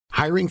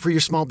Hiring for your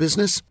small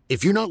business?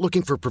 If you're not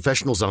looking for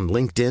professionals on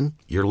LinkedIn,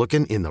 you're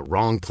looking in the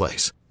wrong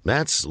place.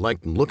 That's like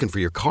looking for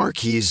your car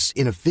keys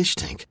in a fish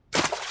tank.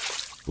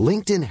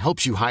 LinkedIn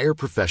helps you hire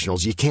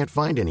professionals you can't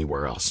find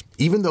anywhere else,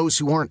 even those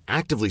who aren't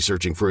actively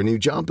searching for a new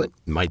job but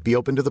might be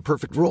open to the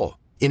perfect role.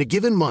 In a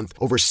given month,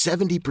 over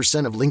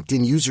 70% of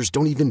LinkedIn users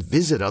don't even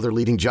visit other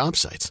leading job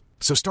sites.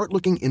 So start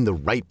looking in the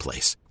right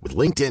place. With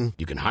LinkedIn,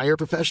 you can hire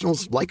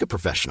professionals like a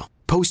professional.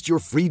 Post your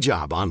free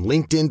job on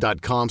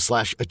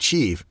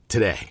linkedin.com/achieve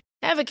today.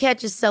 Ever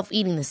catch yourself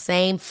eating the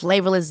same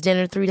flavorless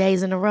dinner 3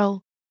 days in a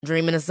row?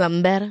 Dreaming of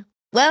something better?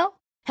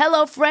 Well,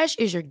 HelloFresh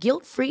is your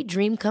guilt-free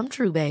dream come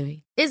true,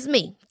 baby. It's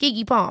me,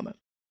 Keke Palmer.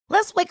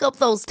 Let's wake up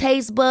those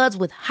taste buds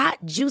with hot,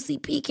 juicy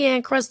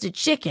pecan-crusted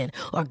chicken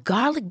or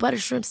garlic butter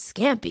shrimp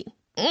scampi.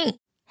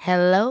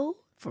 Hello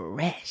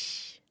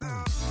Fresh.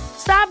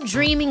 Stop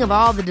dreaming of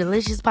all the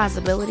delicious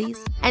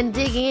possibilities and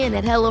dig in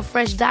at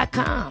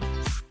HelloFresh.com.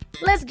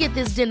 Let's get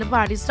this dinner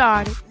party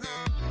started.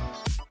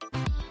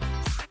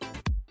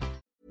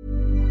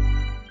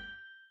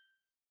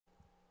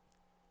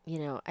 You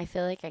know, I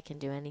feel like I can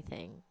do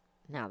anything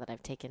now that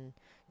I've taken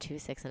 2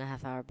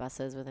 6.5-hour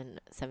buses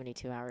within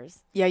 72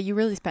 hours. Yeah, you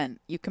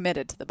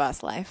committed to the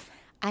bus life.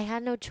 I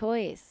had no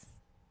choice.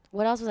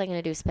 What else was I going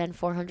to do? Spend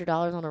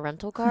 $400 on a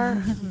rental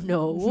car?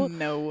 No.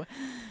 No,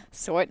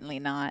 certainly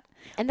not.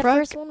 And the Brooke,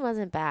 first one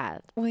wasn't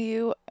bad. will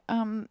you,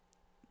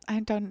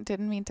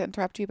 didn't mean to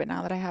interrupt you, but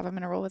now that I have, I'm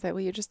going to roll with it.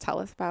 Will you just tell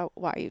us about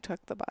why you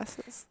took the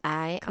buses?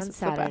 On It's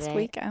Saturday. the best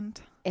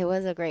weekend. It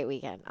was a great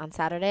weekend. On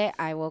Saturday,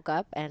 I woke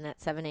up and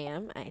at 7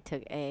 a.m. I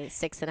took a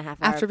 6.5-hour.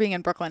 After being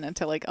in Brooklyn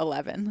until like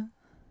 11.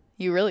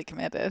 You really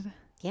committed.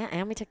 Yeah,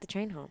 and we took the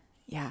train home.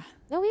 Yeah.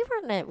 No, we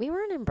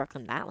weren't in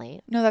Brooklyn that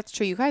late. No, that's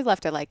true. You guys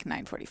left at like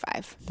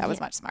 9:45. That was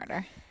Yeah. much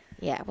smarter.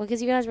 Yeah, well,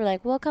 because you guys were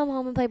like, we'll come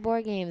home and play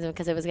board games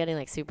because it was getting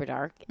like super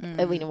dark.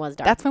 I mean, it was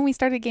dark. That's when we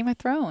started Game of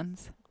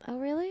Thrones. Oh,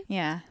 really?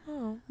 Yeah.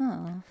 Oh.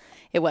 Oh.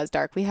 It was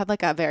dark. We had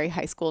like a very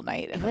high school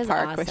night in It the was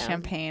park with awesome.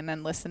 champagne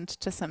and listened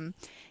to some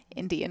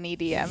Indian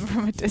EDM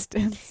from a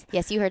distance.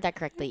 Yes, you heard that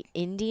correctly.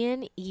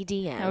 Indian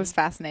EDM. It was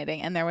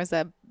fascinating. And there was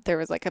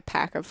like a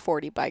pack of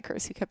 40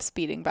 bikers who kept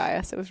speeding by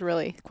us. It was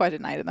really quite a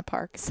night in the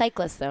park.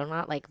 Cyclists, though,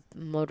 not like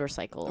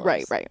motorcycles.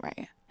 Right.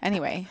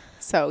 Anyway,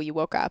 so you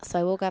woke up. So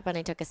I woke up and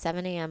I took a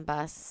 7 a.m.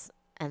 bus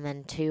and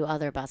then 2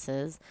 other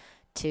buses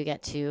to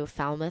get to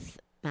Falmouth,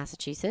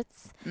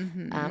 Massachusetts,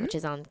 which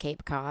is on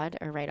Cape Cod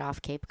or right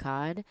off Cape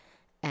Cod.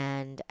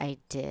 And I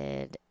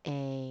did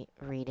a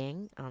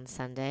reading on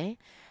Sunday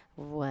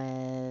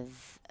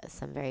with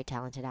some very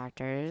talented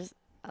actors,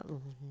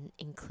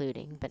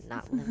 including but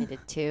not limited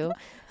to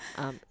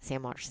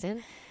Sam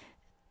Waterston.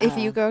 If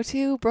you go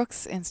to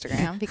Brooke's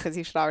Instagram, because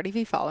you should already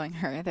be following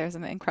her, there's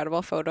an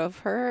incredible photo of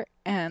her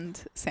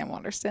and Sam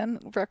Waterston.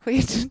 Brooke, will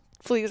you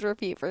please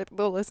repeat for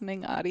the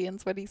listening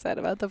audience what he said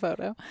about the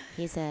photo?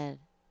 He said,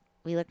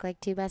 "We look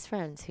like 2 best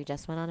friends who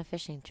just went on a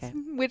fishing trip."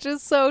 Which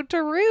is so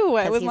true.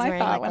 It 'Cause was he's my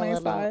wearing, thought like, when a I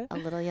saw it. A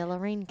little yellow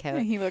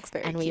raincoat. He looks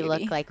very And cutie. we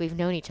look like we've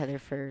known each other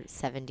for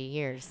 70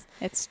 years.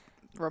 It's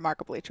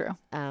remarkably true.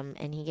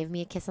 And he gave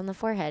me a kiss on the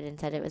forehead and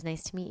said it was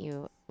nice to meet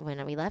you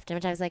when we left. And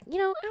which I was like,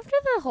 after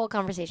the whole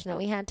conversation that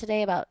we had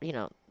today about,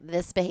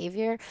 this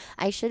behavior,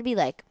 I should be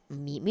like,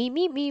 meet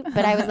me.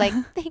 But I was like,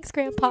 thanks,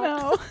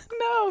 Grandpa.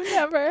 No,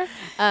 never.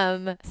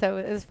 So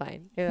it was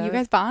fine. You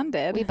guys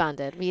bonded. We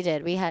bonded. We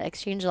did. We had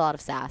exchanged a lot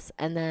of sass.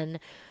 And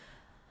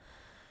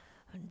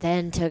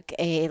then took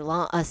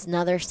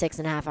another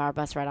 6.5-hour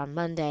bus ride on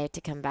Monday to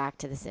come back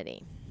to the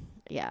city.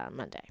 Yeah,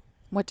 Monday.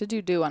 What did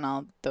you do on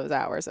all those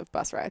hours of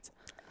bus rides?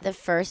 The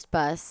first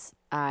bus,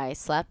 I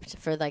slept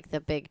for like the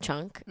big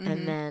chunk,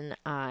 and then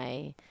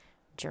I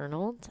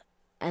journaled.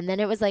 And then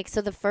it was like,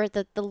 so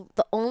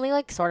the only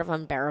like sort of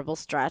unbearable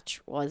stretch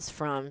was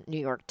from New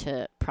York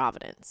to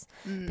Providence.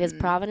 Because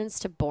Providence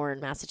to Bourne,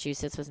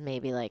 Massachusetts was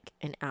maybe like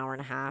an hour and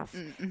a half.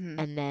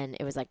 And then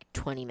it was like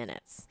 20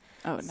 minutes.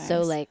 Oh, nice.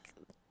 So like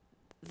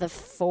the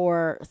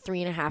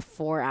 3.5,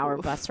 4 hour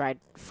bus ride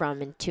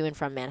to and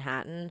from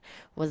Manhattan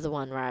was the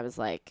one where I was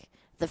like,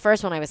 the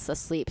first one I was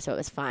asleep, so it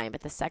was fine.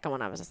 But the second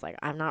one I was just like,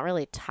 I'm not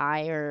really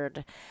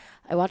tired.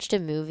 I watched a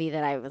movie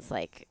that I was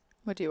like,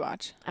 what do you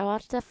watch? I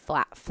watched a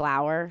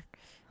Flower.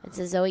 It's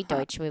a Zoe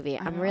Deutsch movie.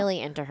 I'm really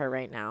into her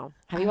right now.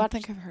 Have you watched? I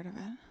don't think I've heard of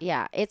it.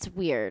 Yeah, it's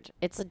weird.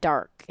 It's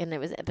dark, and it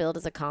was billed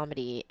as a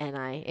comedy, and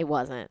it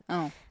wasn't.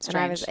 Oh, strange.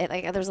 And I was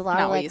like, there was a lot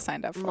Not of what like you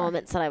signed up for.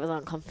 moments that I was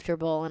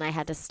uncomfortable, and I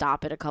had to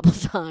stop it a couple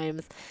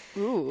times.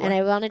 Ooh. And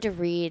I wanted to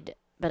read,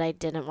 but I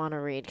didn't want to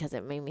read because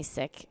it made me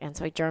sick, and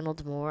so I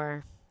journaled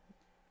more.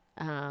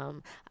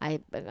 I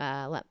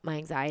let my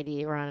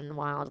anxiety run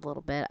wild a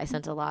little bit. I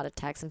sent a lot of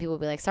texts, and people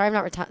would be like, "Sorry, I'm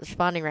not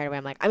responding right away."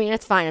 I'm like, I mean,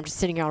 it's fine. I'm just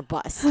sitting here on a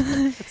bus.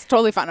 It's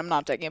totally fine. I'm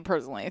not taking it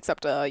personally,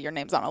 except your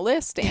name's on a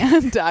list,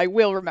 and I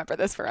will remember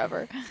this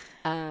forever.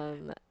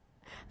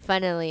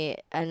 Funnily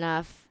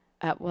enough,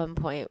 at one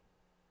point,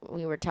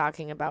 we were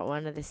talking about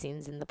one of the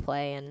scenes in the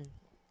play, and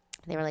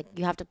they were like,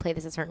 you have to play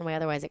this a certain way,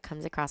 otherwise it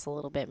comes across a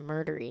little bit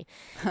murdery.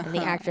 And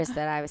the actress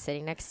that I was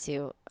sitting next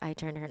to, I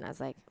turned to her and I was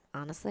like,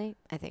 honestly,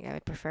 I think I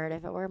would prefer it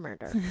if it were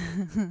murder.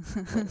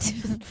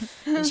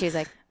 And she was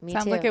like, me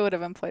Sounds too. like it would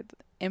have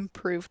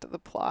improved the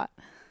plot.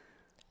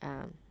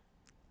 I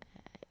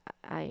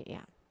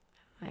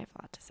have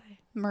a lot to say.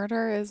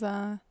 Murder is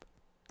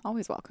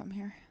always welcome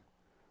here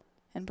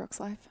in Brooke's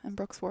life, in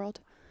Brooke's world.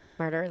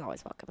 Murder is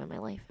always welcome in my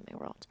life, in my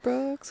world.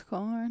 Brooke's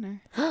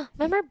Corner.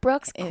 Remember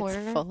Brooke's It's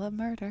Corner? full of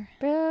murder.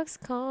 Brooke's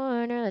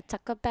Corner, let's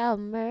talk about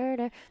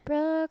murder.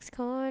 Brooke's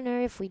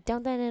Corner, if we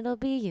don't, then it'll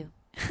be you.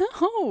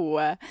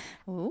 Oh.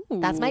 Ooh.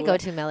 That's my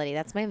go-to melody.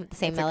 That's my same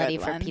That's a melody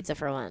good for one. Pizza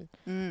for One.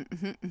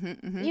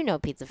 Mm-hmm. You know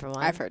Pizza for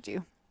One. I've heard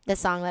you. The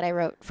song that I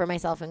wrote for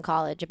myself in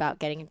college about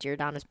getting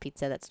Giordano's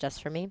pizza that's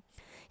just for me.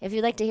 If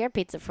you'd like to hear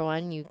Pizza for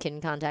One, you can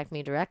contact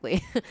me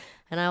directly,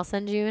 and I'll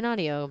send you an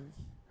audio.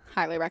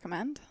 Highly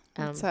recommend.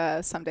 It's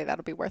someday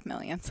that'll be worth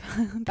millions.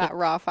 That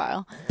raw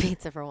file.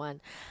 Pizza for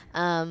One.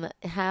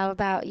 How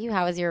about you?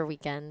 How was your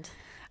weekend?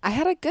 I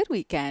had a good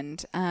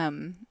weekend.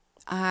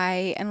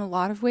 I, in a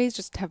lot of ways,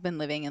 just have been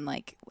living in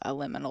like a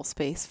liminal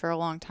space for a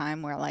long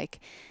time where like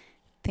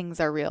things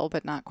are real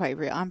but not quite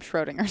real. I'm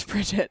Schrodinger's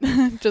Bridget.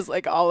 Just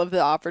like all of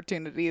the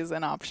opportunities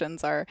and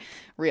options are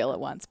real at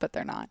once, but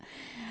they're not.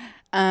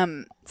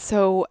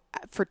 So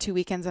for 2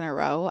 weekends in a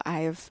row,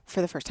 I've,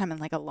 for the first time in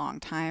like a long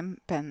time,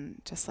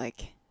 been just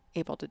like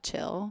able to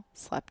chill,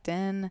 slept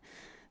in,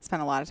 spent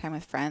a lot of time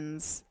with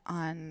friends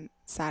on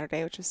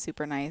Saturday, which was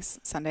super nice.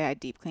 Sunday, I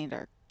deep cleaned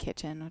our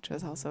kitchen, which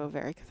was also a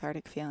very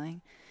cathartic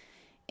feeling.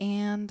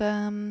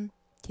 And,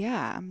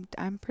 yeah,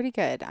 I'm pretty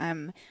good.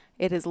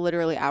 It is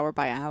literally hour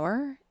by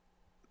hour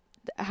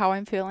how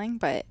I'm feeling,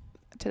 but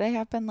today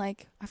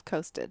I've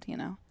coasted, you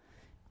know.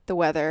 The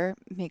weather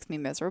makes me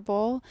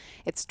miserable.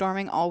 It's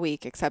storming all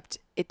week, except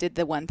it did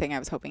the one thing I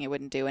was hoping it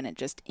wouldn't do, and it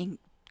just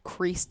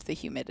increased the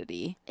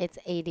humidity. It's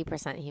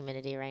 80%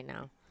 humidity right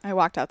now. I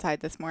walked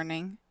outside this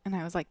morning, and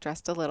I was like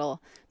dressed a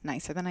little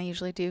nicer than I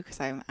usually do because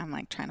I'm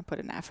like trying to put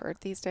in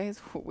effort these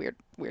days. Weird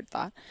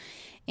thought.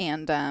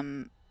 And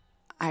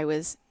I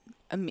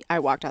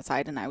walked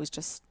outside, and I was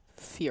just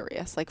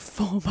furious, like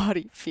full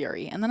body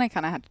fury. And then I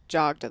kind of had to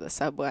jog to the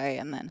subway,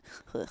 and then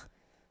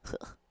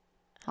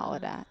all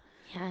of that.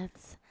 Yeah,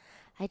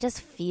 I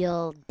just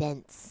feel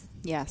dense.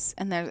 Yes,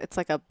 and it's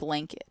like a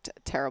blanket, a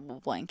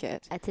terrible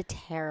blanket. It's a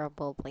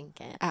terrible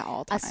blanket. At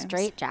all times. A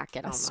straight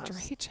jacket almost. A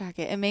straight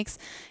jacket. It makes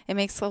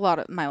a lot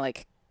of my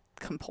like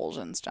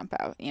compulsions jump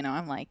out. You know,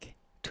 I'm like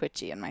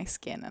twitchy in my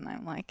skin, and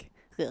I'm like,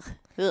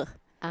 ugh.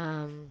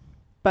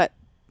 But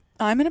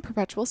I'm in a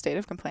perpetual state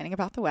of complaining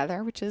about the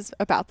weather, which is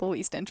about the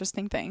least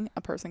interesting thing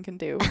a person can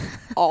do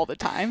all the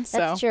time. So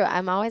That's true.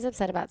 I'm always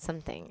upset about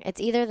something.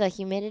 It's either the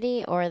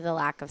humidity or the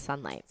lack of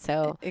sunlight.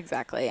 So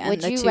exactly. And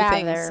would you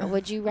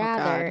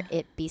rather Oh,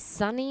 it be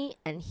sunny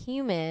and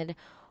humid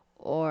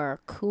or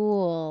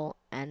cool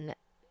and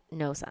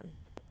no sun?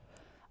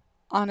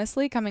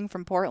 honestly, coming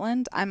from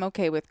Portland, I'm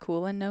okay with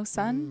cool and no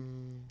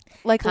sun.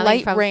 Like Coming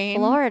light from rain.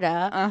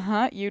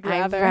 Florida, You'd I'd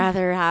rather.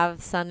 rather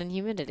have sun and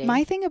humidity.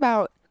 My thing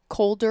about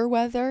colder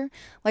weather,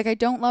 like I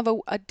don't love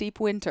a deep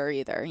winter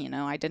either. You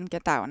know, I didn't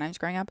get that when I was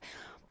growing up,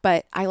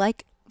 but I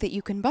like that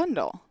you can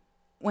bundle.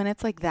 When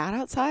it's like that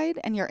outside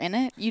and you're in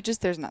it,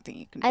 there's nothing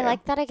you can do. I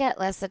like that I get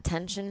less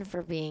attention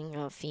for being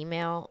a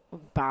female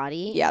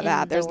body.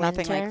 Yeah, in there's the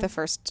nothing like winter. the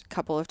first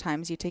couple of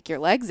times you take your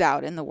legs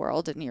out in the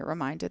world and you're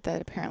reminded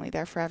that apparently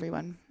they're for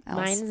everyone else.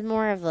 Mine's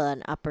more of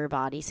an upper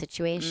body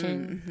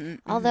situation,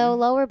 Mm-hmm, although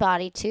lower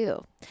body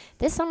too.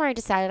 This summer I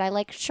decided I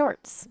like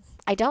shorts.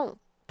 I don't,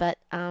 but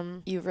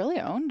You really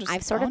owned it.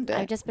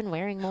 I've just been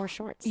wearing more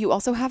shorts. You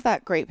also have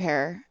that great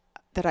pair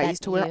that I That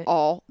used to wear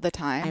all the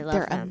time. I love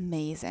They're them.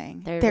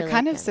 amazing. They're They're really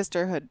kind of good.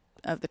 sisterhood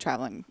of the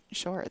traveling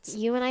shorts.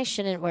 You and I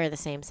shouldn't wear the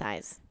same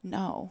size.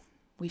 No,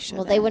 we should.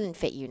 Well, they wouldn't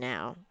fit you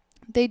now.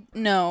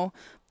 No,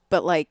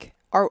 but like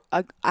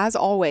as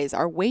always,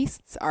 our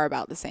waists are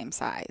about the same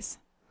size,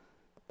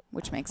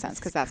 which makes sense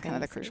because that's kind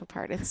of the crazy. crucial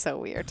part. It's so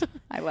weird.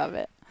 I love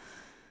it.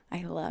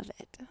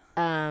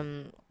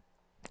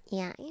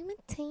 Yeah, I'm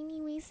a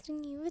tiny waist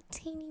and you a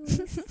tiny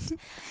waist.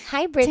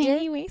 Hi, Bridget.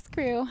 Tiny waist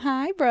crew.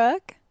 Hi,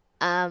 Brooke.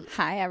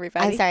 Hi,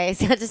 everybody. I'm sorry, I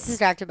got just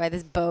distracted by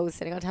this bow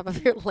sitting on top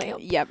of your lamp.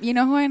 Yep. You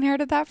know who I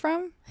inherited that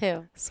from?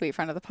 Who? Sweet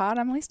friend of the pod,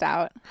 Emily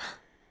Stout.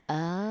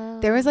 Oh.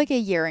 There was like a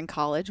year in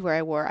college where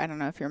I wore, I don't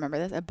know if you remember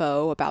this, a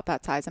bow about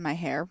that size in my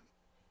hair,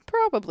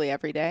 probably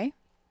every day.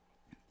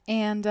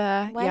 And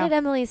Why did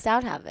Emily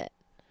Stout have it?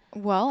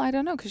 Well, I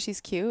don't know, because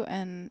she's cute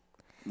and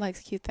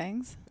likes cute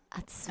things.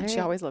 And she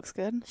always looks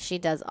good. She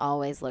does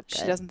always look good.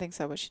 She doesn't think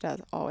so, but she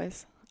does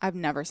always. I've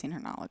never seen her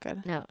not look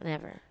good. No,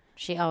 never.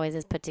 She always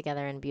is put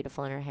together and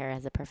beautiful, and her hair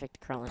has a perfect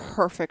curl in it.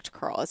 Perfect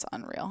curl. It's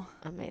unreal.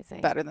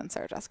 Amazing. Better than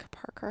Sarah Jessica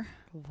Parker.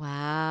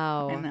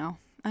 Wow.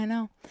 I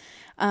know.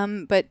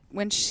 But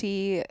when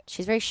she's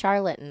very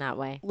Charlotte in that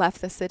way.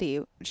 left the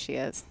city, she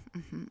is.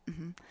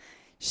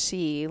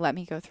 She let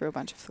me go through a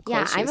bunch of the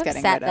clothes she was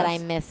getting rid I'm of. upset that I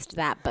missed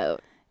that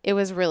boat. It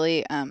was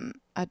really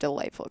a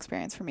delightful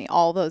experience for me.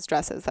 All those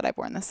dresses that I've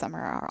worn this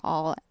summer are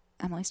all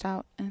Emily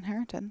Stout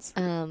Inheritance.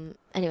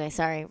 Anyway,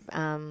 sorry.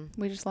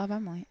 We just love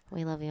Emily.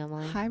 We love you,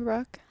 Emily. Hi,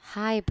 Brooke.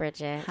 Hi,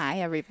 Bridget.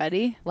 Hi,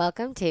 everybody.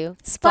 Welcome to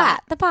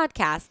Splat, the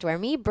podcast where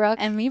me, Brooke,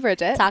 and me,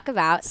 Bridget, talk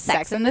about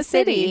Sex in the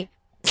City.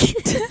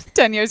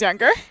 10 years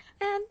younger.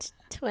 And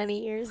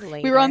 20 years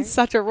later. We were on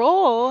such a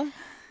roll.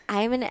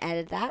 I'm going to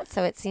edit that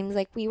so it seems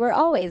like we were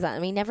always on.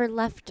 We never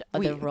left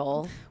the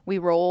roll. We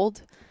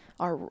rolled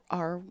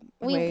our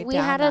way We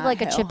down had that a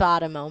hill.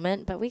 Ciabatta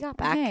moment, but we got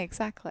back. Yeah,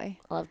 exactly.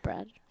 Love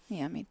bread.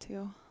 Yeah, me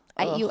too.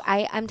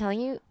 I'm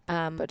telling you,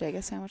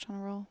 Bodega sandwich on a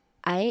roll.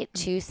 I ate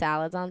 2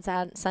 salads on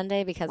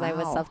Sunday because I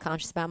was Wow.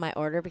 self-conscious about my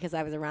order because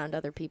I was around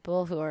other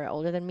people who are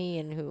older than me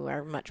and who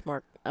are much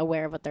more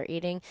aware of what they're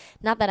eating.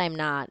 Not that I'm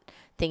not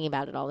thinking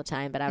about it all the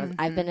time, but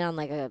I've been on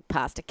like a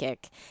pasta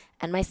kick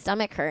and my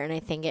stomach hurt,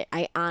 and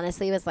I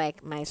honestly was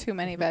like Too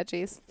many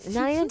veggies.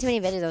 not even too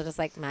many veggies. I was just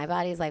like, my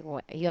body's like,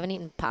 what? You haven't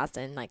eaten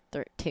pasta in like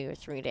 2 or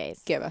 3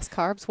 days. Give us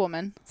carbs,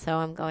 woman. So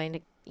I'm going to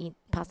eat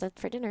pasta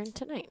for dinner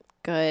tonight.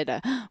 Good.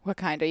 What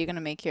kind? Are you going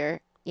to make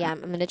your... Yeah,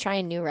 I'm going to try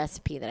a new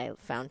recipe that I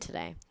found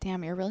today.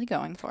 Damn, you're really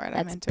going for it. I'm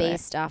That's into it.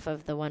 based off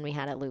of the one we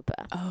had at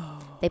Lupa. Oh.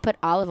 They put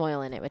olive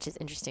oil in it, which is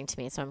interesting to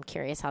me, so I'm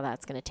curious how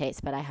that's going to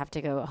taste. But I have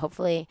to go.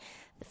 Hopefully,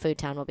 the Food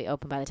Town will be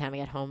open by the time I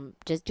get home.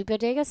 Just do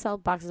Bodega sell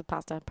boxes of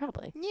pasta?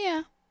 Probably.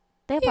 Yeah.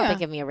 They'll Yeah. probably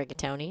give me a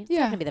rigatoni. It's not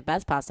Yeah. going to be the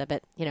best pasta,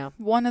 but,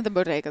 One of the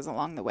bodegas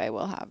along the way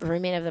will have.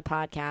 roommate of the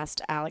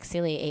podcast, Alex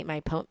Seeley, ate my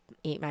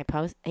rigatoni,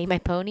 posta.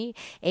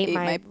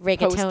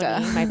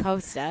 my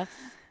posta.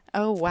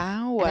 Oh,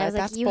 wow. And I was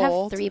That's like, you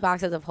bold. have 3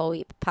 boxes of whole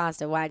wheat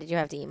pasta. Why did you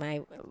have to eat my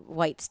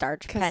white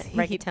starch Because he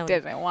rigatoni?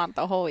 didn't want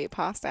the whole wheat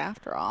pasta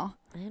after all.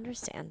 I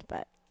understand,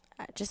 but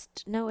I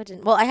just no, it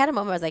didn't. Well, I had a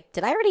moment where I was like,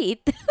 did I already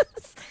eat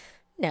this?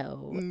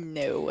 No.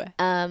 No.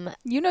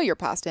 You know your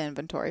pasta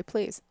inventory,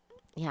 please.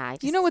 Yeah,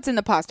 You know what's in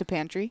the pasta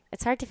pantry?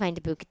 it's hard to find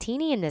a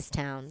bucatini in this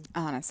town.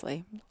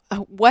 Honestly.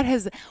 What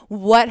has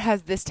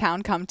this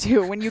town come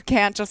to when you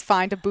can't just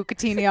find a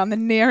bucatini on the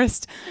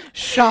nearest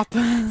shop?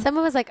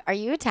 Someone was like, "Are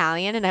you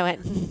Italian?" And I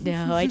went,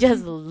 "No, I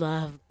just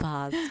love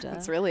pasta."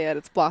 That's really it.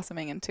 It's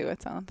blossoming into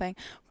its own thing.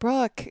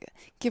 Brooke,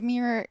 give me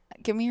your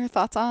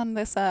thoughts on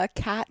this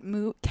Cats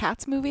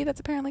movie that's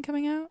apparently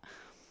coming out.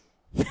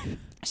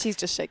 She's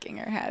just shaking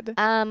her head.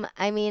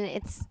 I mean,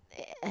 it's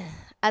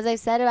as I've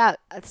said about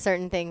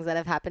certain things that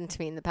have happened to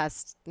me in the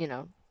past,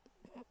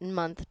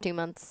 month, 2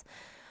 months.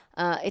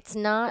 It's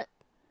not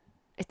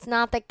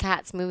the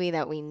Cats movie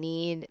that we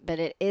need, but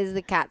it is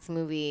the Cats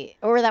movie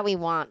or that we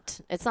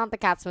want. It's not the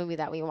Cats movie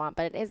that we want,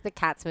 but it is the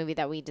Cats movie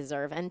that we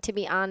deserve. And to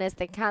be honest,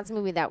 the Cats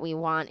movie that we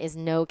want is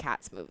no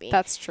Cats movie.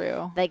 That's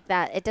true. Like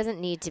that, it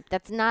doesn't need to.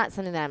 That's not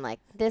something that I'm like,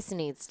 this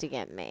needs to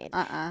get made.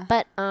 Uh-uh.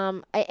 But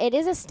it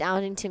is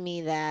astounding to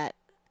me that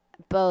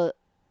both.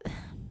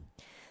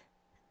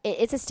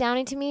 It's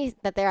astounding to me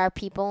that there are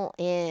people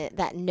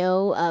that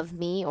know of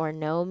me or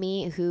know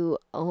me who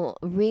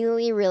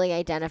really, really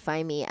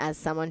identify me as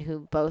someone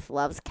who both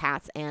loves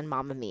Cats and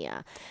Mamma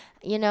Mia.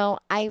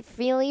 I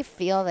really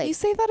feel that... You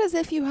say that as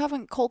if you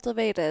haven't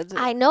cultivated.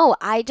 I know.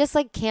 I just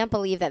can't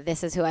believe that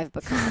this is who I've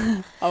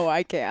become. Oh,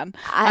 I can.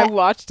 I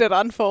watched it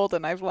unfold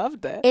and I've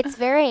loved it. It's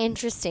very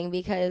interesting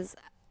because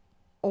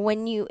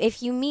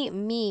if you meet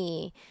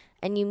me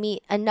and you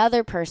meet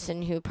another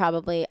person who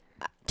probably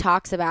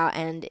talks about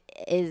and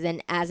is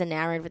as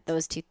enamored with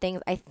those two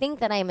things, I think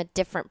that I am a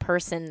different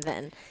person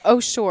than... Oh,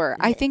 sure.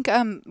 I think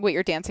what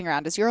you're dancing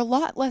around is you're a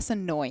lot less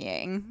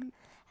annoying.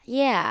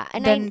 Yeah.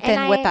 And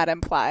than what that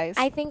implies.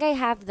 I think I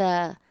have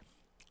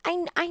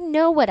I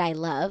know what I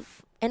love,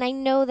 and I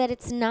know that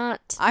it's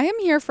not... I am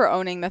here for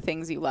owning the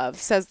things you love,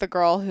 says the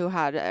girl who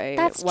had a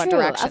That's One true.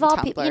 Direction Of all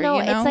Tumblr. people,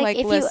 it's like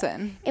if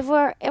listen. If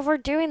we're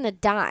doing the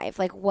dive,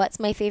 what's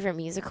my favorite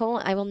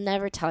musical? I will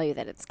never tell you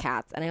that it's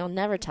Cats, and I will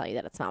never tell you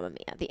that it's Mamma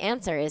Mia. The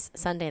answer is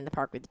Sunday in the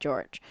Park with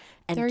George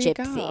and There you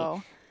Gypsy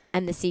go.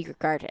 and The Secret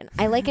Garden.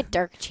 I like a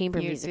dark chamber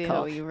You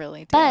musical. do. You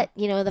really do. But,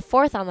 the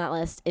fourth on that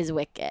list is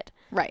Wicked.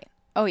 Right.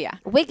 Oh, yeah.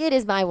 Wicked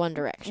is my One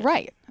Direction.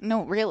 Right.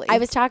 No, really. I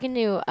was talking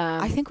to...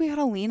 I think we got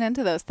to lean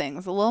into those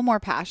things. A little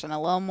more passion,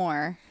 a little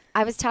more...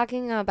 I was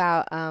talking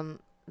about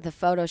the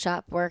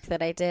Photoshop work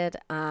that I did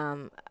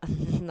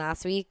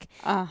last week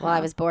while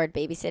I was bored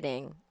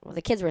babysitting. Well,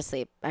 the kids were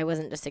asleep. I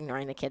wasn't just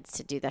ignoring the kids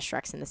to do the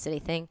Shreks in the City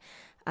thing.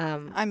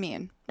 and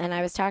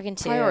I was talking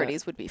to...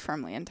 priorities would be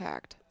firmly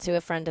intact. To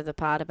a friend of the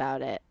pod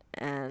about it,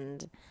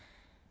 and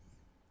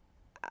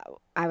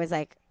I was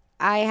like,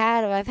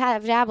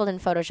 I've dabbled in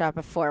Photoshop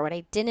before. What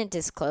I didn't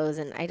disclose,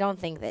 and I don't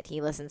think that he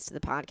listens to the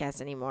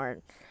podcast anymore.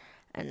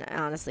 And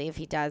honestly, if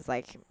he does,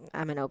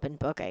 I'm an open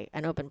book,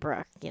 an open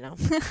book, But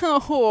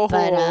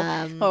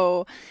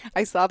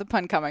I saw the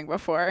pun coming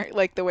before,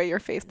 the way your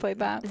face played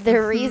that.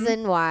 The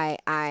reason why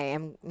I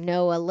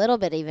know a little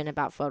bit even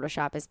about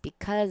Photoshop is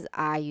because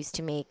I used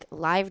to make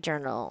live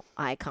journal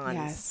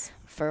icons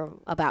for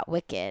about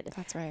Wicked.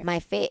 That's right.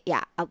 My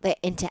yeah.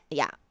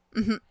 Yeah.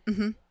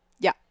 Mm-hmm.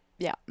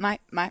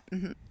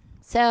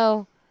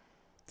 So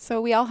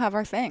we all have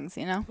our things,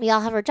 we all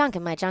have our junk,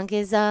 and my junk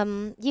is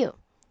you.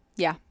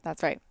 Yeah,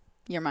 that's right.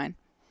 You're mine.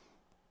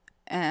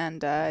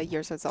 And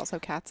yours is also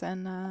cats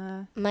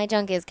and... My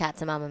junk is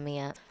Cats and Mamma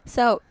Mia.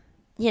 So,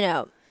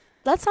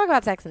 let's talk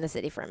about Sex and the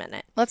City for a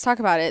minute. Let's talk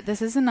about it.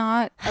 This is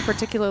not a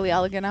particularly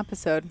elegant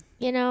episode.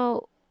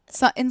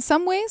 So in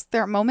some ways,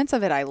 there are moments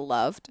of it I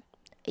loved.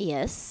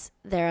 Yes,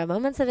 there are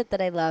moments of it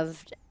that I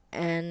loved,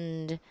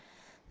 and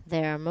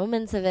there are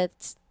moments of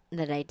it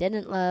that I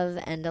didn't love,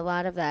 and a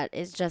lot of that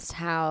is just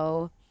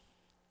how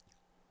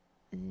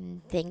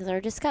things are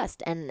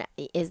discussed. And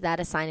is that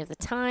a sign of the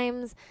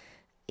times?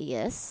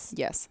 Yes.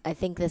 Yes. I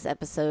think this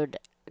episode,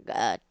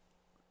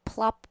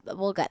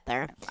 we'll get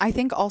there. I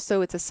think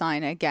also it's a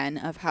sign, again,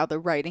 of how the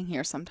writing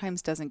here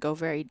sometimes doesn't go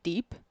very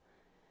deep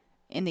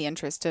in the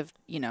interest of,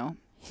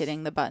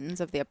 hitting the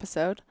buttons of the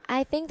episode.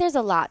 I think there's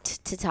a lot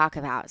to talk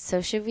about.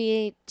 So should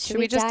we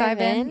just dive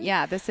in?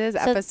 Yeah, this is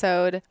So-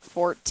 episode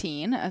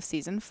 14 of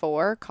season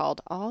 4 called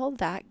All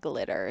That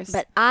Glitters.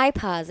 But I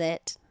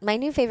posit, my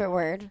new favorite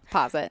word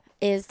Pause it.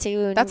 is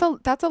to...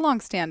 That's a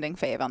long-standing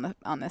fave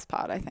on this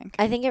pod, I think.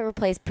 I think it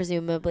replaced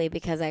presumably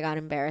because I got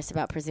embarrassed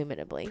about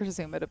presumably.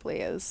 Presumably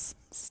is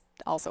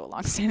also a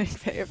long-standing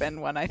fave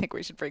and one I think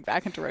we should bring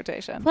back into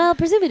rotation. Well,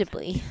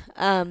 presumably.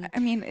 I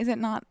mean, is it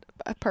not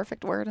a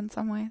perfect word in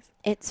some ways?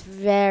 It's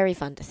very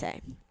fun to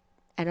say.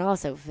 And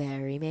also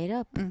very made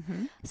up.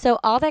 Mm-hmm. So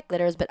all that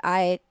glitters, but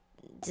I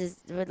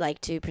just would like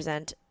to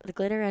present the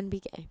glitter and be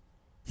gay.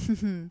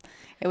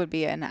 It would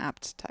be an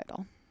apt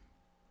title.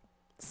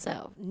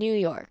 So, New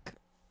York.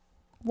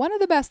 One of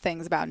the best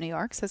things about New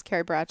York, says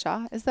Carrie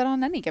Bradshaw, is that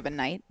on any given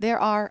night, there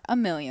are a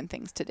million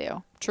things to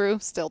do. True,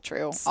 still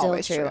true, Still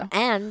always true.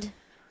 And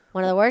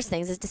one of the worst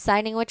things is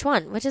deciding which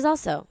one, which is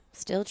also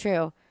still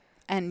true.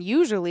 And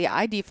usually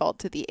I default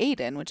to the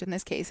Aiden, which in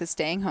this case is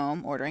staying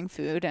home, ordering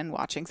food, and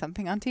watching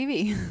something on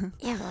TV.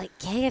 Yeah, but like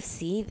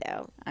KFC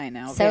though. I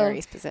know, So,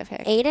 very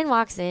specific. Aiden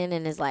walks in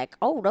and is like,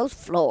 "Oh, those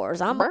floors!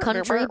 I'm a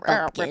country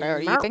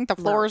bumpkin." You think the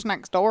floors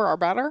next door are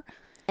better?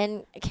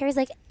 And Carrie's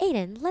like,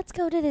 Aiden, let's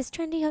go to this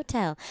trendy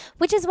hotel.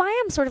 Which is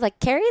why I'm sort of like,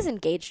 Carrie is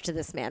engaged to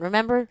this man,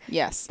 remember?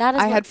 Yes. That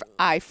is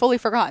I fully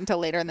forgot until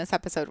later in this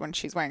episode when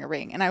she's wearing a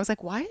ring. And I was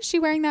like, why is she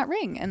wearing that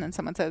ring? And then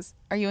someone says,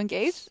 are you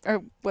engaged?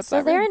 Or what's So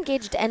that they're ring?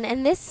 engaged.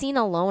 And this scene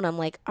alone, I'm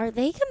like, are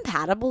they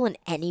compatible in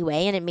any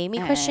way? And it made me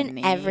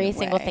question every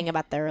single Anyway. thing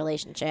about their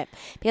relationship.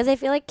 Because I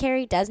feel like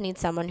Carrie does need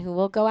someone who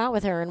will go out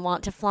with her and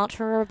want to flaunt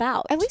her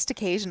about. At least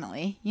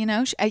occasionally,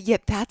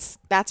 yet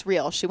that's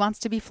real. She wants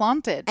to be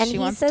flaunted. And she he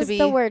wants says to be.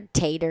 the word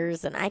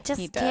taters, and I just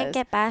He can't does.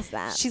 get past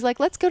that. She's like,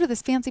 let's go to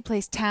this fancy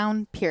place,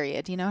 town,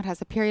 period. It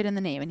has a period in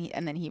the name.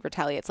 And then he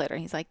retaliates later.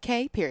 And he's like,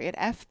 K, period,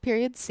 F,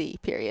 period, C,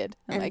 period.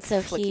 And like,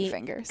 so flicky he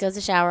fingers. goes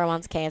to shower,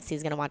 wants KFC,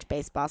 he's going to watch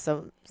baseball.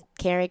 So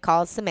Carrie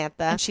calls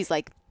Samantha. And she's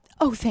like,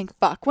 oh, thank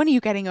fuck. When are you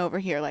getting over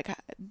here? Like,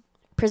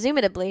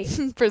 Presumably.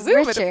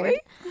 presumably. Richard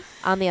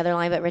on the other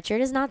line, but Richard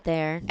is not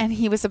there. And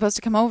he was supposed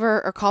to come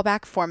over or call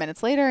back 4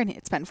 minutes later, and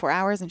it's been 4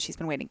 hours, and she's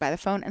been waiting by the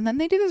phone. And then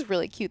they do this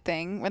really cute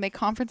thing where they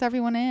conference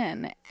everyone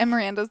in, and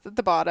Miranda's at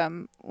the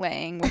bottom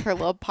laying with her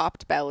little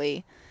popped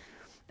belly.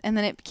 And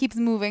then it keeps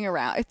moving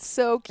around. It's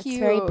so cute. It's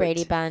very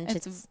Brady Bunch.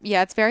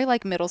 It's very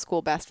like middle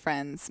school best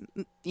friends,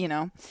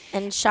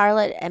 And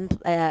Charlotte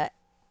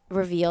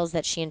reveals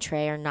that she and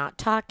Trey are not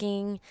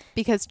talking.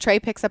 Because Trey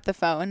picks up the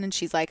phone and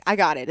she's like, I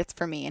got it. It's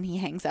for me. And he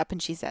hangs up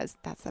and she says,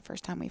 that's the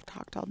first time we've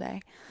talked all day.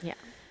 Yeah.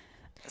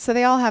 So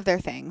they all have their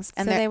things.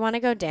 And so they want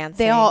to go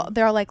dancing.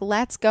 they're all like,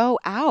 let's go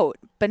out.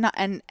 But not,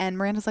 and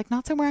Miranda's like,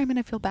 not somewhere I'm going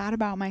to feel bad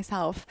about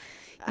myself.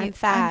 I'm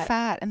fat. I'm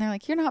fat. And they're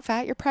like, you're not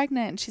fat. You're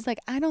pregnant. And she's like,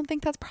 I don't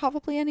think that's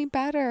probably any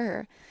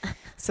better.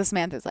 So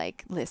Samantha's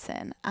like,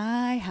 listen,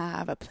 I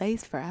have a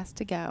place for us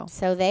to go.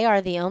 So they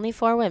are the only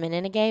 4 women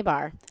in a gay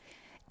bar.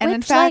 And in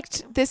Which,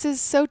 fact, this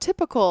is so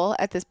typical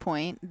at this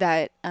point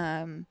that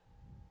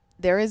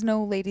there is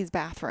no ladies'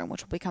 bathroom,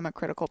 which will become a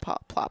critical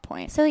plot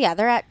point. So yeah,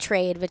 they're at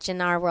trade, which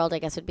in our world I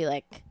guess would be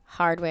like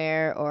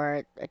hardware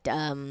or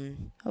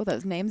Oh,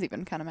 those names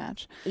even kind of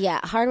match.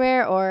 yeah,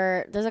 hardware,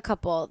 or there's a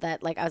couple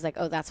that like I was like,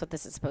 oh, that's what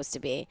this is supposed to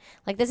be.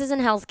 Like this is in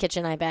Hell's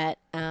Kitchen, I bet.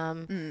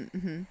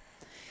 Mm-hmm.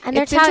 And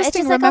they're It's it's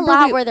interesting. just like a Remember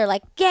lot we- where they're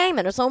like, gay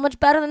men are so much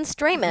better than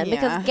straight men Yeah.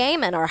 because gay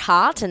men are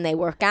hot and they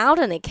work out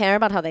and they care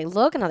about how they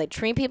look and how they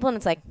treat people. And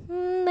it's like,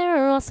 there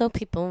are also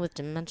people with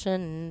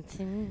dementia.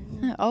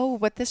 Oh,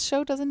 but this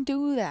show doesn't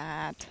do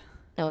that.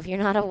 No, if you're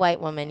not a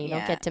white woman, you don't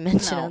Yeah. get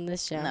dementia No. on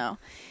this show. No.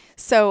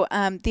 So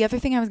the other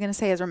thing I was going to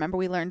say is, remember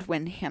we learned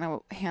when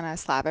Hannah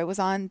Slava was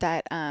on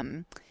that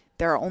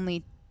there are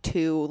only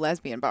 2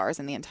 lesbian bars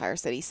in the entire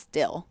city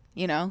still,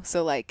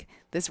 So like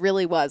this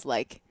really was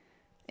like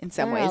in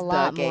some There are ways a the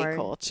lot gay more-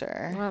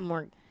 culture. A lot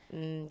more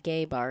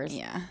gay bars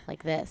Yeah.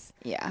 like this.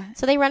 Yeah.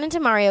 So they run into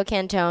Mario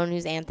Cantone,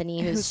 who's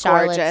Anthony, who's Who's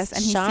Charlotte's, gorgeous, and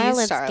he sees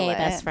Charlotte's gay Charlotte.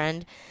 best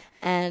friend.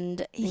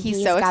 And He's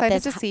so got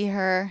excited this, to see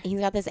her. He's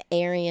got this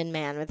Aryan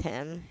man with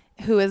him.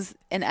 who is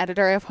an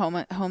editor of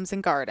Homes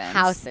and Gardens.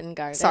 House and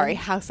Garden. Sorry,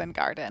 House and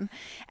Garden.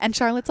 And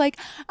Charlotte's like,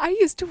 I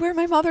used to wear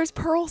my mother's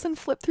pearls and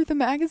flip through the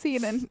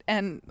magazine.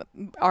 And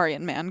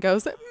Aryan Man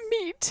goes,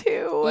 me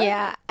too.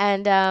 Yeah.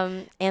 And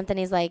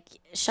Anthony's like,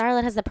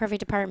 Charlotte has the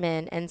perfect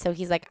apartment. And so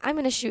he's like, I'm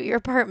going to shoot your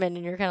apartment.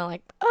 And you're kind of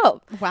like,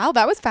 oh. Wow,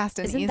 that was fast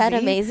and easy. Isn't that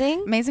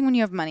amazing? Amazing when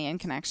you have money and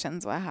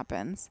connections, what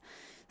happens.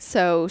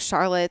 So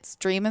Charlotte's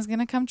dream is going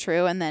to come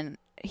true. And then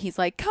he's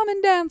like, come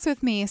and dance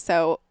with me.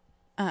 So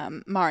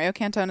Mario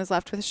Cantone is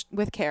left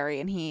with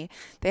Carrie, and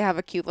they have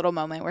a cute little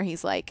moment where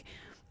she's like,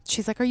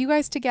 are you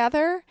guys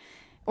together?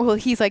 Well,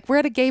 he's like, we're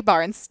at a gay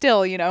bar, and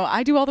still,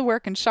 I do all the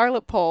work and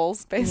Charlotte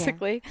polls,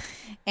 basically.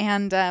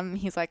 Yeah. And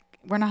he's like,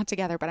 we're not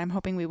together, but I'm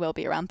hoping we will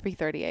be around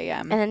 3:30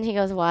 a.m. And then he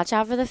goes, watch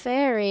out for the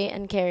fairy.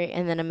 And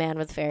then a man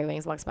with fairy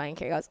wings walks by, and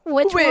Carrie goes,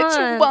 which one?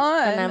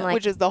 And I'm like,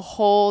 which is the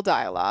whole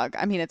dialogue.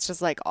 I mean, it's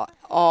just like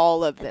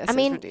all of this is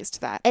reduced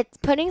to that. It's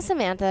putting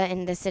Samantha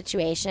in this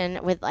situation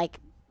with like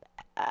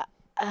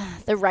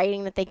the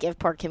writing that they give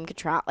poor Kim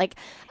Cattrall. Like,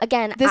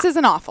 again, this is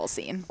an awful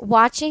scene.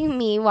 Watching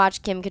me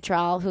watch Kim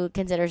Cattrall, who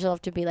considers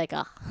herself to be like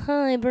a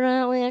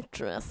highbrow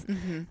actress,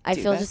 I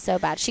feel just so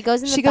bad. She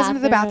goes into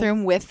the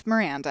bathroom with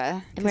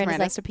Miranda because Miranda's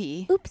like, to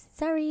pee. Oops,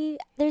 sorry,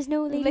 there's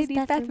no ladies'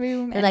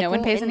 bathroom. And like, no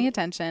one pays any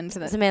attention to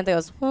that. Samantha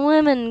goes,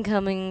 women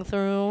coming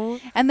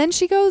through. And then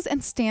she goes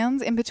and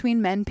stands in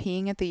between men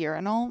peeing at the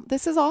urinal.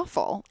 This is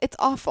awful. It's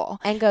awful.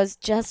 And goes,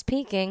 just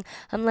peeking.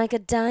 I'm like a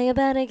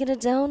diabetic at a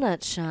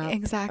donut shop.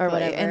 Exactly. Or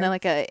whatever. And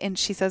then and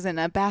she says in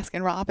a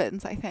Baskin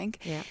Robbins, I think.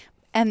 Yeah.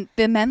 And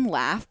the men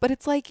laugh, but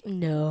it's like,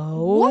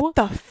 no. What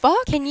the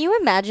fuck? Can you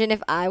imagine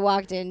if I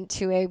walked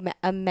into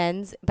a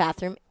men's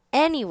bathroom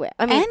anywhere?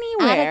 I mean,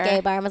 anywhere. At a gay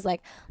bar, I was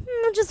like,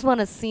 I just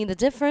want to see the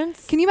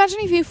difference. Can you imagine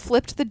if you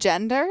flipped the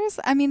genders?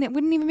 I mean, it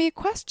wouldn't even be a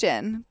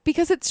question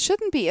because it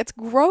shouldn't be. It's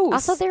gross.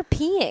 Also, they're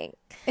peeing.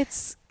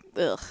 It's,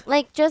 ugh.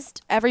 Like,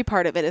 just every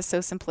part of it is so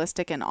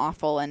simplistic and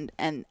awful. And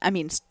I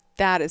mean,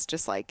 that is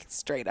just like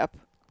straight up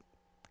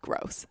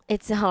gross.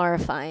 It's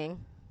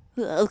horrifying.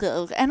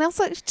 And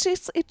also,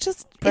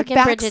 it Brooke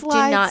and Bridget do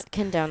not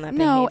condone that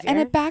behavior. No, and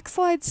it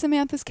backslides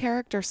Samantha's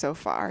character so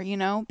far,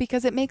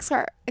 because it makes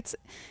her. It's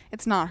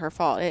not her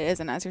fault. It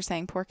isn't, as you're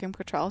saying. Poor Kim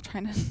Cattrall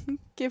trying to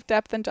give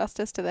depth and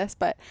justice to this,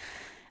 but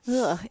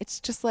it's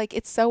just like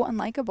it's so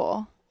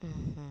unlikable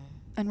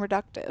and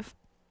reductive.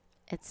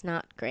 It's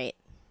not great.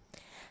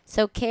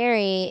 So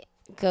Carrie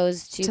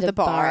goes to the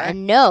bar,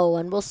 and no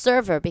one will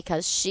serve her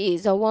because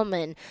she's a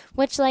woman,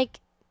 which like.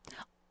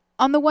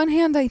 On the one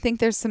hand, I think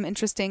there's some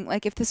interesting,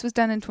 like if this was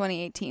done in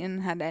 2018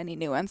 and had any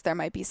nuance, there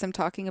might be some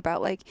talking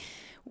about like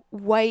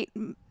white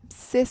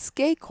cis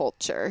gay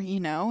culture,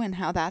 and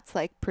how that's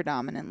like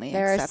predominantly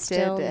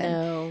accepted.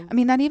 I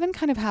mean, that even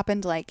kind of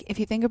happened like if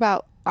you think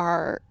about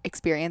our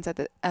experience at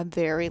a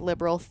very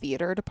liberal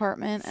theater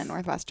department at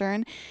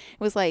Northwestern, it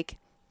was like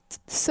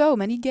so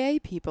many gay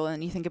people,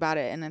 and you think about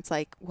it and it's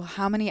like, well,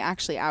 how many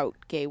actually out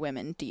gay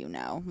women do you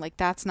know? Like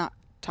that's not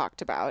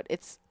talked about.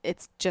 It's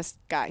just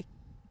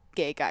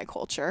gay guy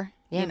culture,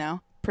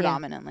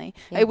 predominantly.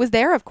 Yeah. It was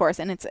there, of course,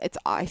 and it's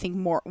I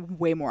think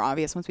way more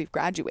obvious once we've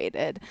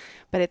graduated,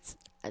 but it's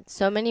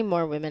so many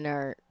more women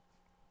are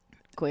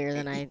queer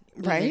than I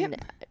even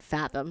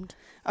fathomed.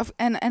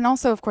 And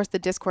also, of course, the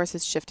discourse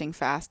is shifting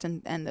fast,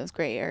 and those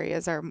gray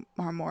areas are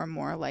more and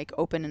more like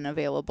open and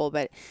available,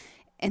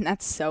 and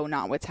that's so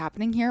not what's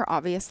happening here,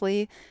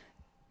 obviously.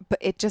 But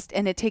it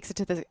takes it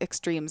to the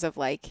extremes of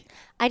like.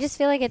 I just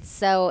feel like it's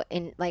so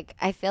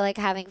I feel like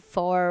having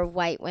 4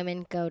 white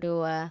women go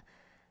to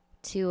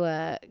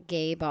a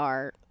gay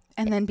bar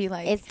and then be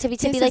like, it's to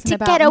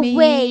get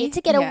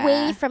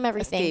away from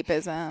everything.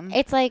 Escapism.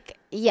 It's like,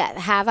 yeah,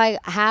 have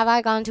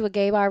I gone to a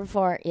gay bar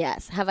before?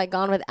 Yes. Have I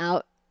gone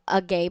without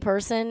a gay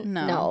person?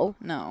 No.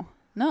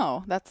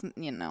 That's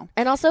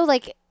And also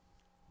like,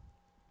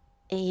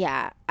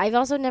 yeah, I've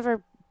also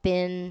never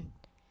been.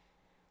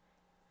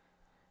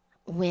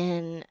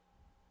 When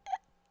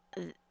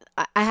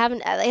I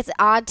haven't, it's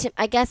odd to.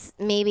 I guess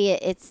maybe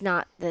it's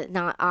not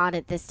odd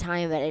at this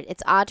time, but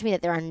it's odd to me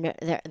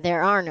that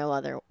there are no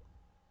other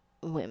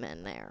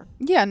women there.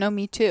 Yeah, no,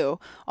 me too.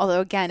 Although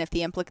again, if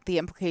the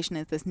implication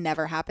is this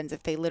never happens,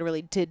 if they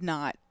literally did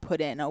not put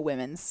in a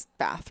women's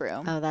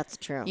bathroom. Oh, that's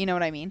true. You know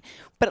what I mean?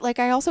 But like,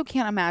 I also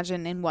can't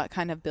imagine in what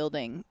kind of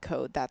building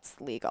code that's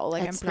legal.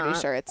 Like, I'm pretty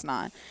sure it's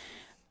not.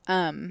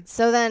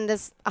 So then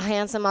this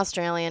handsome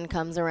Australian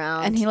comes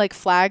around and he like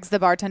flags the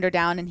bartender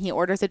down and he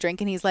orders a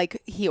drink and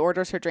he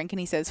orders her drink and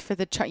he says, for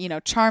the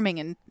charming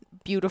and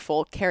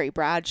beautiful Carrie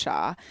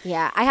Bradshaw.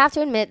 Yeah, I have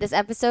to admit this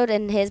episode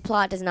and his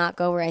plot does not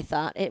go where I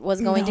thought it was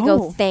going to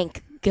go.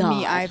 Thank God.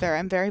 Me either.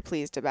 I'm very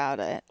pleased about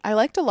it. I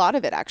liked a lot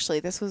of it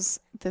actually. This was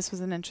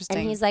an interesting.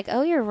 And he's like,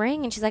 "Oh, your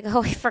ring," and she's like,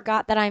 "Oh, I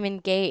forgot that I'm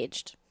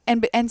engaged."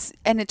 And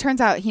it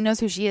turns out he knows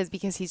who she is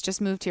because he's just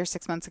moved here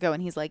 6 months ago,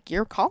 and he's like,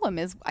 your column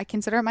is, I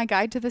consider it my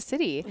guide to the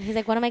city. He's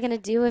like, what am I going to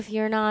do if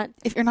you're not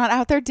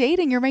out there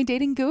dating? You're my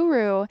dating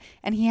guru.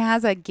 And he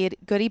has a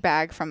goodie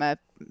bag from a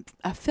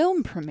a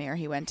film premiere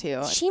he went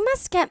to. She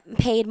must get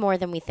paid more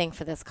than we think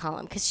for this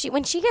column, because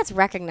when she gets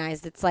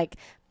recognized, it's like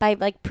by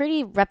like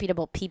pretty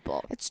reputable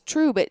people. It's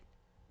true, but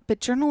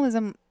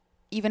journalism,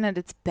 even at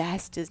its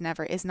best, is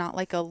not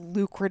like a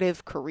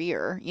lucrative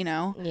career, you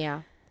know?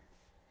 Yeah.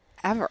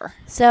 Ever.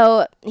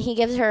 So he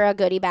gives her a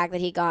goodie bag that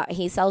he got.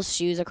 He sells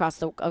shoes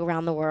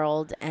around the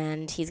world,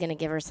 and he's gonna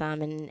give her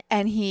some.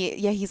 And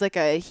he's like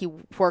he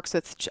works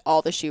with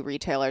all the shoe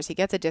retailers. He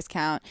gets a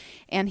discount,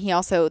 and he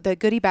also, the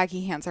goodie bag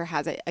he hands her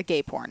has a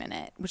gay porn in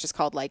it, which is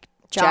called like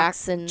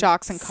Jocks and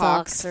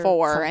Cocks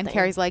 4. And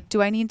Carrie's like,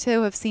 do I need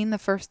to have seen the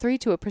first 3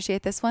 to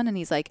appreciate this one? And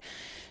he's like,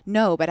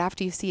 no, but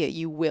after you see it,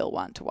 you will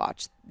want to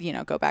watch,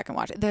 go back and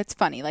watch it. That's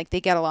funny. Like,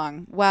 they get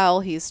along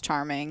well. He's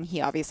charming.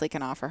 He obviously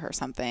can offer her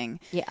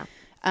something. Yeah.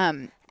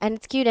 And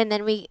it's cute. And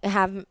then we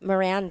have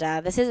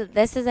Miranda. This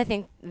is I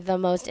think the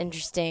most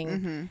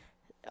interesting,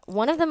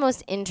 one of the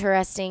most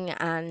interesting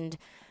and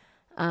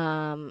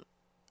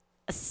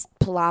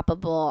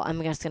ploppable,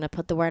 I'm just going to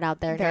put the word out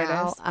there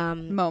now.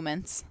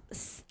 Moments.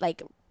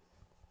 Like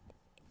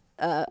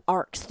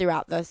arcs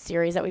throughout the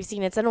series that we've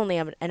seen. It's only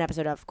an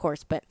episode, of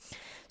course, but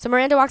so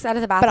Miranda walks out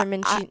of the bathroom,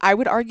 and I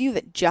would argue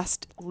that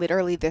just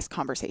literally this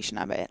conversation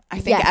of it, I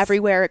think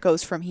everywhere it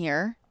goes from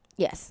here,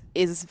 yes,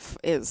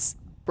 is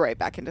right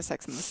back into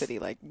Sex and the City.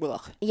 Like,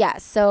 ugh. Yeah.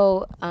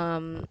 So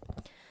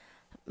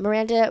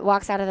Miranda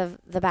walks out of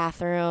the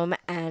bathroom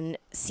and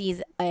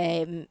sees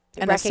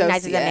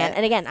recognizes a man.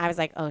 And again, I was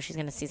like, oh, she's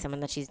going to see someone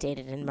that she's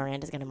dated, and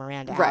Miranda's going to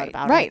Miranda out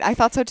about it. Right. I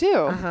thought so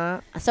too.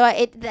 So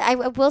I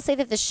will say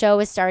that the show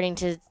is starting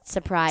to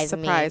surprise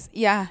me.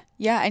 Yeah.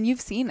 Yeah. And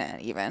you've seen it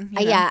even.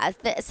 Yeah.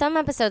 Some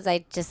episodes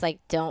I just like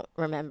don't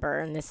remember,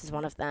 and this is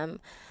one of them.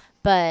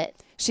 But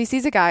she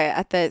sees a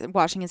guy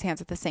washing his hands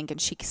at the sink, and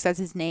she says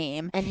his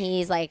name. And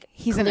he's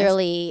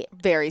clearly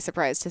very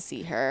surprised to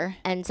see her.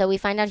 And so we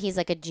find out he's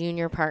like a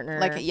junior partner.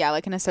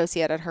 Like an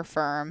associate at her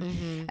firm.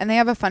 Mm-hmm. And they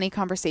have a funny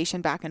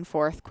conversation back and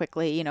forth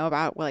quickly,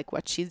 about like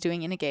what she's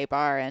doing in a gay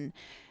bar. And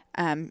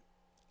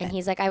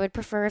he's like, I would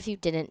prefer if you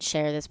didn't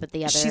share this with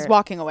the other. She's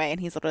walking away, and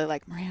he's literally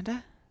like,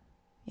 Miranda?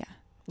 Yeah.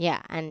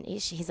 Yeah. And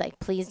he's like,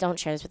 please don't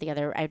share this with the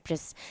other.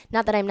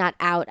 Not that I'm not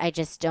out.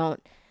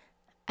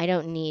 I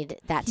don't need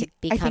that to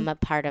become a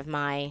part of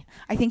my...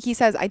 I think he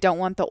says, I don't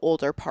want the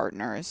older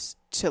partners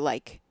to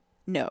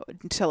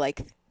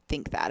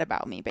think that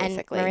about me,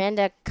 basically. And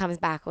Miranda comes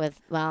back with,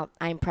 well,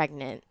 I'm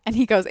pregnant. And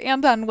he goes,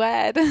 and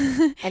unwed.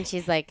 And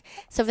she's like,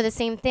 so for the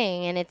same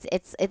thing. And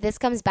this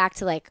comes back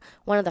to like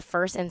one of the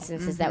first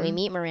instances that we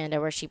meet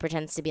Miranda, where she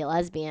pretends to be a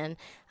lesbian.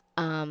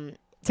 To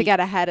get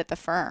ahead at the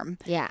firm.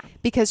 Yeah.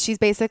 Because she's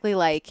basically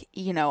like,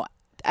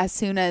 as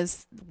soon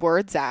as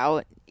word's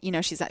out,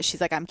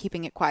 she's like, I'm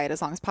keeping it quiet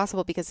as long as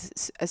possible,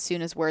 because as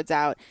soon as word's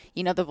out,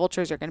 the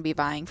vultures are going to be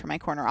vying for my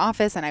corner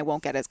office, and I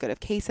won't get as good of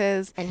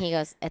cases. And he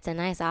goes, it's a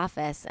nice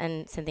office.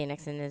 And Cynthia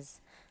Nixon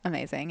is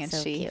amazing. And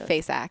so she cute.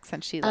 Face acts,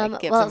 and she gives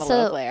him a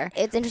little glare.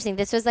 It's interesting.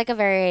 This was like a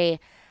very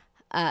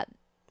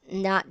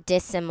not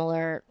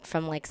dissimilar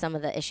from like some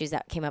of the issues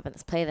that came up in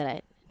this play that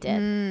I did.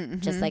 Mm-hmm.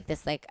 Just like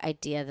this like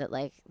idea that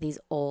like these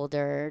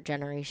older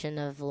generation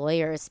of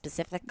lawyers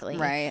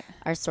specifically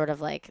are sort of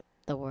like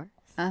the worst.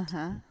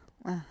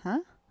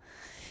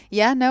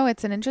 Yeah, no,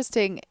 it's an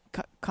interesting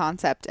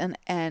concept,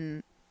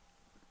 and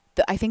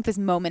I think this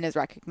moment is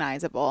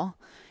recognizable.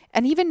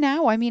 And even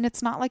now, I mean,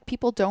 it's not like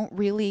people don't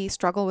really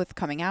struggle with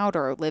coming out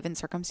or live in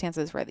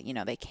circumstances where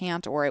they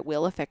can't, or it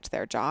will affect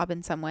their job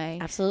in some way.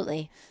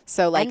 Absolutely.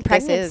 So like, and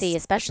pregnancy,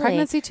 especially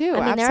pregnancy too. I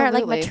mean, absolutely. there are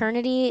like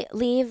maternity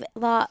leave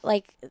law,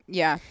 like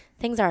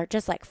things are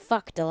just like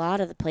fucked a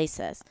lot of the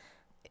places.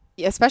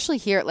 Especially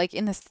here, like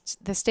in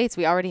the States,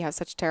 we already have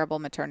such terrible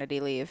maternity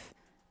leave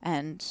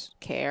and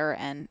care,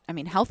 and I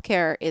mean,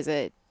 healthcare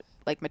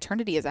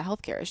maternity is a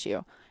healthcare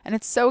issue, and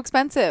it's so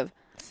expensive.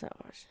 So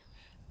much.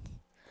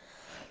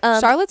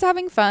 Charlotte's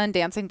having fun,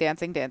 dancing,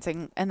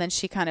 and then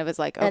she kind of is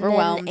like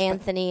overwhelmed. And then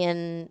Anthony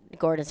and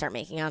Gordon start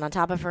making out on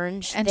top of her,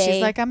 and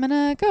she's like, "I'm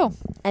gonna go."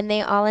 And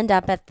they all end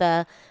up at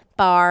the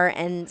bar,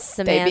 and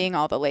Samantha, they being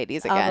all the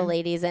ladies again, all the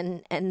ladies,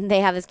 and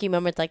they have this cute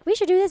moment like, "We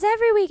should do this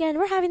every weekend.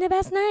 We're having the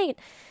best night."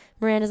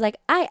 Miranda's like,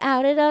 "I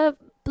outed a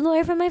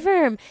lawyer from my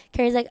firm."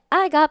 Carrie's like,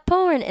 "I got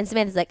porn," and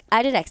Samantha's like,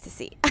 "I did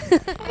ecstasy."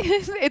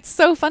 It's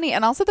so funny,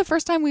 and also the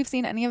first time we've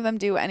seen any of them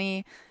do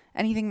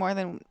anything more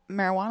than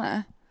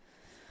marijuana.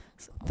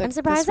 I'm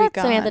surprised that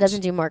Samantha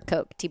doesn't do more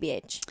coke,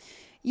 TBH.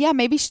 Yeah,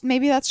 maybe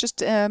that's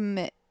just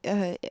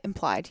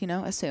implied,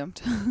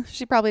 assumed.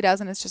 She probably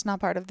does, and it's just not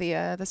part of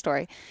the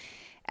story.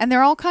 And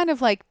they're all kind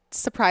of like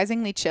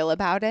surprisingly chill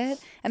about it.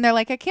 And they're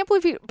like, I can't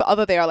believe you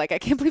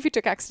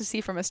took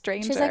ecstasy from a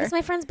stranger. She's like, it's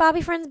my friend's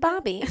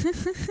Bobby.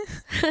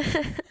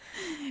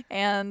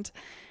 And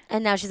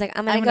now she's like,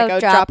 I'm gonna go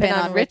drop in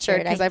on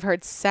Richard because I've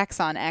heard sex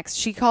on X.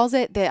 She calls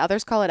it, the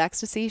others call it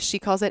ecstasy. She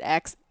calls it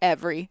X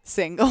every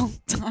single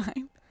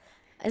time.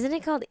 Isn't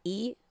it called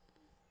E?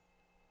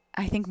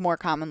 I think more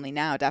commonly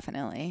now,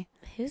 definitely.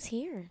 Who's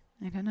here?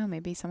 I don't know.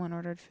 Maybe someone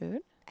ordered food?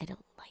 I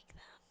don't like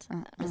that.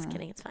 I'm just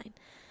kidding. It's fine.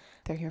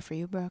 They're here for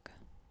you, Brooke.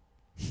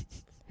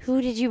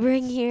 Who did you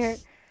bring here?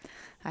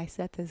 I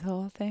set this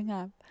whole thing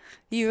up.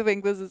 You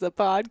think this is a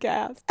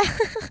podcast?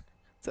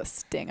 It's a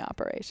sting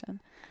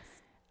operation.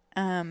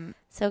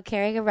 So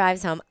Carrie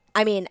arrives home.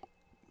 I mean,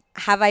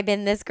 have I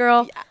been this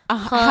girl?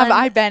 Have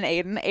I been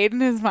Aiden?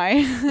 Aiden is my...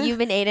 You've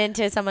been Aiden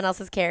to someone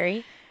else's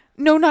Carrie?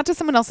 No, not to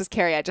someone else's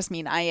Carrie. I just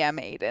mean I am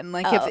Aiden.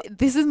 Like, if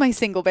this is my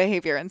single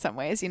behavior in some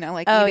ways, you know,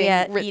 like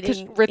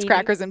eating Ritz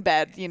crackers in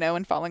bed, you know,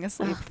 and falling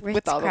asleep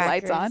with all the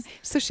lights on.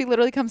 So she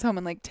literally comes home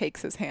and like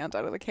takes his hand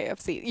out of the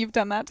KFC. You've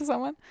done that to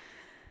someone?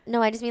 No,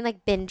 I just mean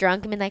like been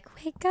drunk and been like,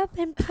 wake up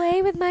and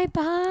play with my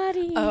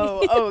body.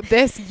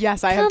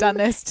 Yes, I have done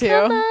this too.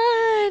 Come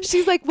on.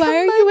 She's like, why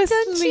are you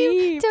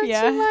asleep? Don't you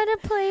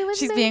want to play with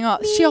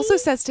me? She also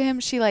says to him,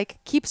 she like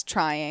keeps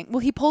trying. Well,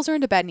 he pulls her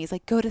into bed and he's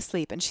like, go to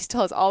sleep. And she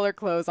still has all her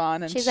clothes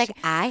on. And she's like,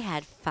 I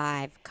had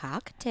 5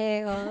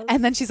 cocktails.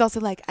 And then she's also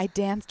like, I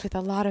danced with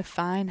a lot of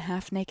fine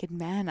half-naked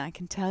men. I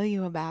can tell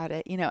you about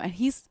it. You know, and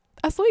he's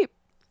asleep.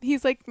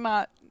 He's like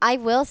not. I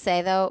will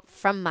say, though,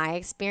 from my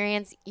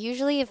experience,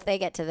 usually if they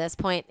get to this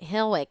point,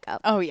 he'll wake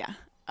up. Oh, yeah.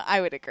 I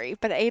would agree.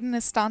 But Aiden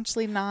is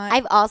staunchly not.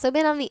 I've also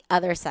been on the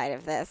other side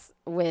of this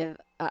with,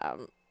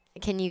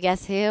 can you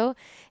guess who?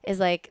 Is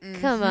like,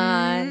 come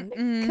on,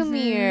 come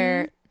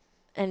here.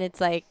 And it's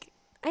like,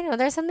 I know,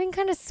 there's something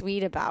kind of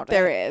sweet about it.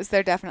 There is.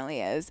 There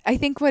definitely is. I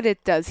think what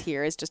it does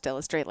here is just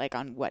illustrate, like,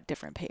 on what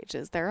different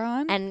pages they're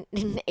on. And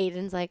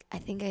Aiden's like, I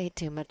think I ate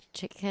too much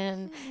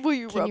chicken. Will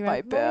you rub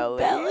my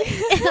belly?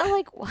 And I'm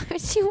like, why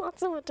would you want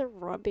someone to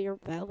rub your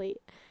belly?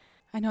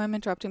 I know I'm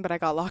interrupting, but I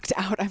got locked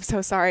out. I'm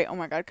so sorry. Oh,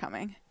 my God,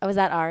 coming. Oh, was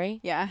that Ari?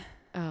 Yeah.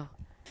 Oh.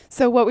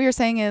 So what we were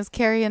saying is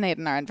Carrie and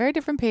Aiden are on very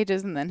different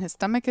pages, and then his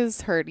stomach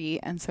is hurty,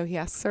 and so he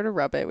asks her to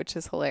rub it, which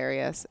is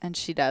hilarious, and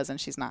she does, and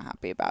she's not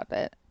happy about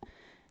it.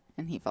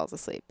 And he falls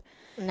asleep.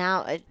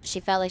 Now she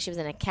felt like she was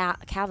in a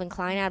Calvin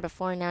Klein ad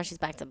before, and now she's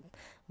back to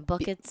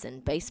buckets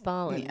and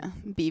baseball and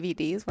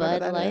BVDs,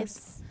 Bud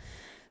Lights.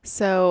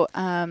 So,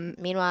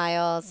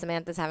 meanwhile,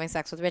 Samantha's having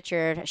sex with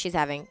Richard. She's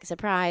having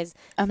surprise,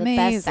 amazing the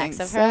best sex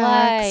of her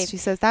life. She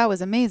says, that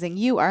was amazing.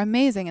 You are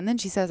amazing. And then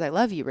she says, I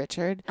love you,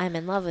 Richard. I'm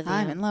in love with you.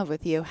 I'm in love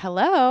with you.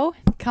 Hello.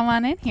 Come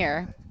on in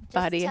here,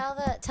 buddy.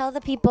 Tell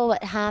the people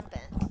what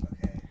happened.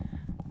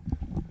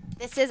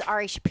 This is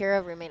Ari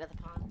Shapiro, roommate of the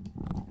pond.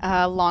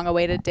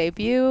 Long-awaited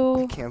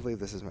debut. I can't believe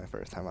this is my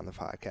first time on the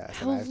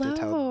podcast. And I have to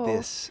tell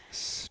this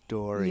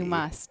story. You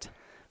must.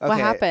 Okay, what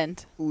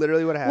happened?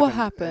 Literally what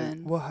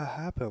happened. What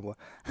happened?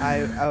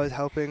 I was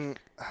helping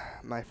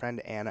my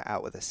friend Anna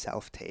out with a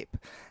self-tape.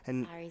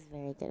 And Ari's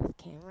very good with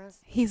cameras.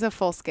 He's a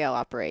full-scale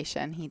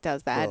operation. He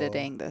does the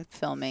editing, the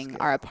filming. Scale.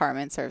 Our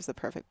apartment serves the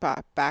perfect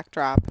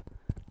backdrop.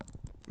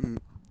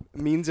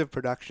 Means of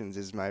Productions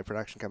is my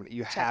production company.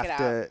 You have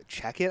to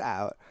check it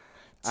out.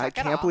 I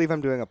can't believe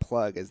I'm doing a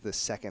plug as the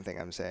second thing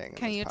I'm saying.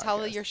 Can you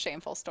tell your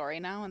shameful story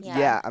now?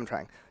 Yeah, I'm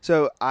trying.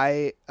 So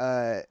I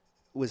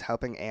was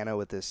helping Anna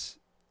with this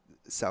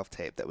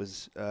self-tape that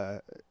was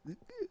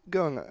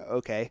going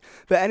okay.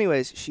 But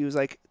anyways, she was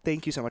like,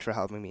 thank you so much for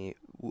helping me.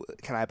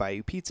 Can I buy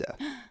you pizza?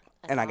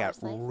 And I got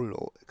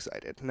real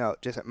excited. No,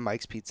 just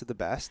Mike's Pizza, the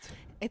best.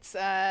 It's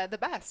the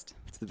best.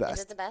 It's the best.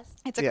 Is it the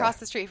best? It's across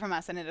the street from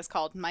us, and it is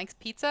called Mike's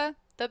Pizza,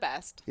 the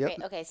best. Yep.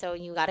 Great. Okay, so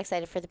you got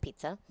excited for the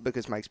pizza.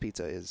 Because Mike's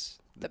Pizza is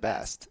the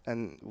best.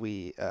 And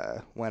we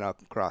went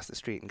up across the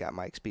street and got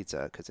Mike's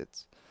Pizza because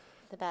it's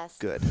the best.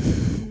 Good.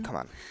 Come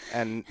on.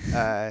 And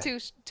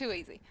too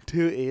easy.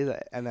 Too easy.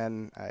 And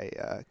then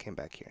I came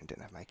back here and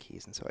didn't have my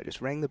keys, and so I just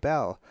rang the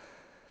bell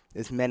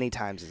as many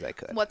times as I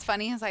could. What's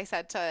funny is I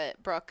said to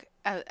Brooke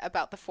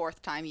about the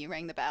 4th time you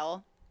rang the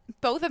bell,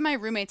 both of my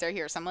roommates are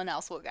here. Someone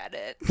else will get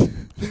it.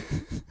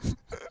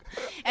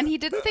 And he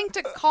didn't think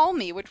to call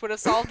me, which would have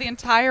solved the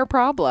entire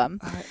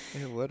problem.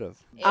 It would have.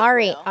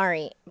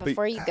 Ari,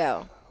 before you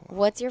go,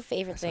 what's your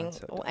favorite thing?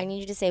 So I need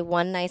you to say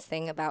one nice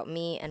thing about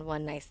me and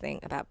one nice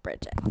thing about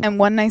Bridget. And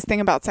one nice thing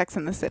about Sex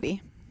and the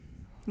City.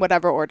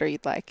 Whatever order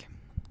you'd like.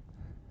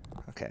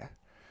 Okay.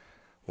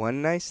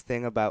 One nice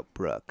thing about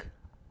Brooke.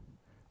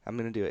 I'm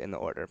going to do it in the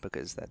order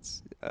because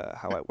that's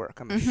how I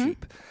work. I'm a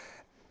sheep.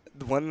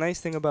 The one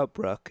nice thing about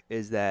Brooke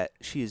is that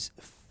she's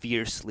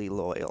fiercely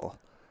loyal.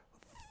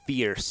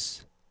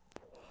 Fiercely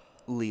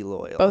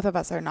loyal. Both of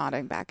us are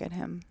nodding back at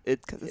him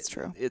because it's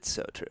true. It's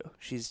so true.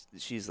 She's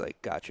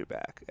like got your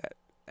back at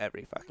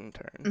every fucking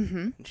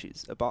turn. And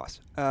she's a boss.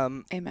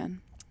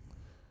 Amen.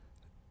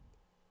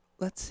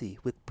 Let's see.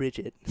 With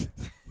Bridget.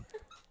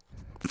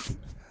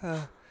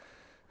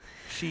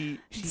 She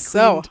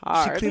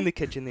cleaned the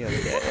kitchen the other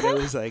day, and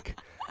it was like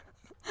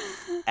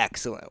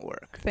excellent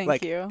work.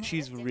 Thank you.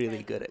 She's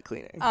really good at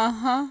cleaning.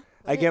 I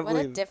can't what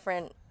believe a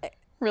different.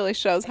 Really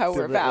shows how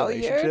we're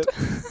valued.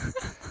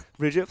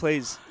 Bridget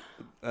plays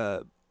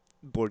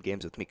board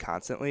games with me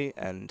constantly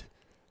and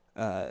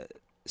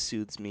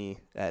soothes me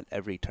at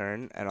every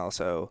turn, and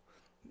also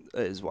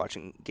is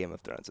watching Game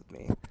of Thrones with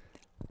me.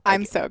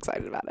 I'm so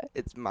excited about it.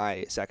 It's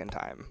my second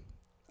time.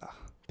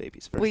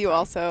 Baby's first Will you time.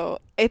 also?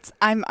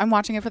 I'm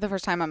watching it for the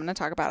first time. I'm going to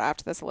talk about it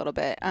after this a little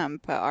bit.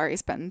 But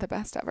Ari's been the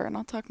best ever, and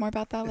I'll talk more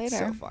about that later. It's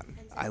so fun.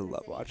 I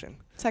love watching.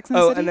 Sex and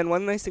the City. And then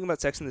one nice thing about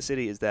Sex and the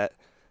City is that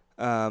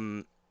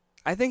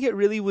I think it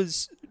really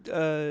was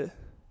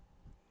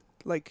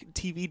like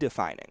TV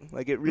defining.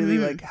 Like it really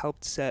like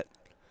helped set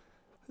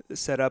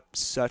up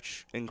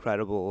such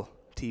incredible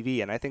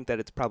TV, and I think that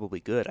it's probably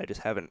good. I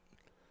just haven't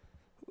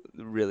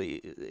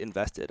really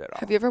invested at all.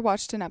 Have you ever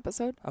watched an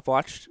episode? I've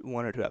watched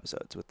 1 or 2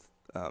 episodes with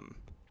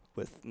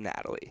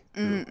Natalie,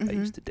 who I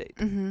used to date.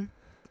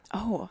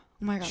 Oh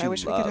my god! She I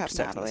wish we could have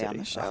Sex and Natalie on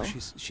the City. show.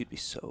 Oh, she'd be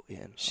so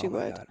in. She oh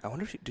my would. God. I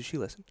wonder if does she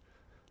listen?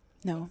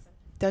 No,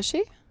 does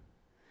she?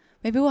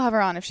 Maybe we'll have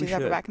her on if she's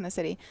ever back in the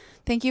city.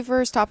 Thank you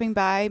for stopping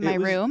by my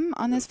room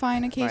on this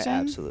fine occasion. My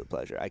absolute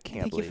pleasure. I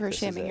can't believe. Thank you for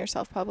shaming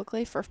yourself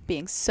publicly for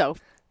being so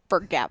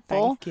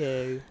forgetful. Thank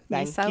you.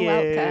 You're so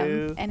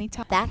welcome.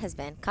 Anytime. That has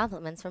been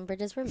Compliments from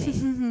Bridget's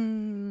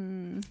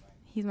Roommate.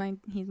 He's my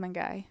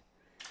guy.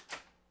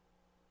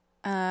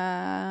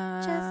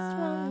 Just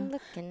one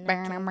looking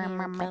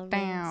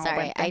at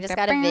Sorry, I just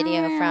got a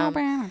video from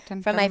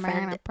my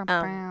friend,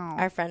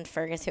 our friend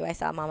Fergus, who I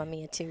saw Mamma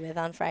Mia 2 with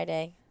on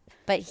Friday.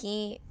 But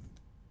he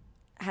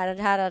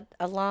had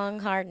a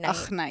long, hard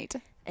night.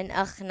 An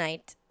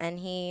night. And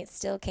he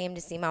still came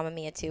to see Mamma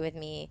Mia 2 with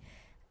me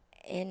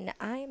in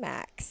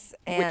IMAX.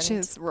 Which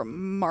is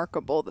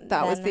remarkable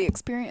that was the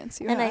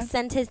experience you had. And I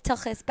sent his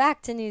tuchus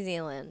back to New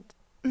Zealand.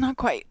 Not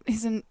quite.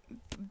 He's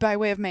by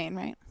way of Maine,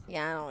 right?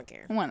 Yeah, I don't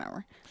care.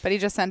 Whatever. But he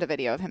just sent a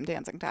video of him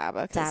dancing to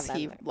ABBA because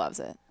he loves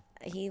it.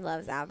 He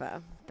loves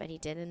ABBA, but he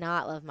did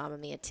not love Mamma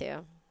Mia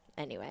 2.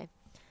 Anyway.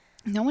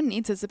 No one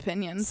needs his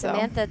opinion.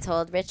 Samantha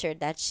told Richard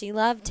that she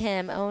loved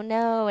him. Oh,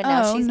 no. And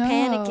now she's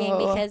panicking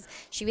because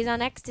she was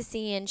on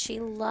ecstasy and she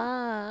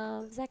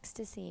loves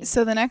ecstasy.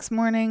 So the next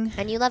morning.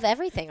 And you love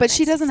everything. But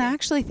she doesn't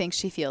actually think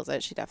she feels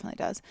it. She definitely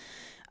does.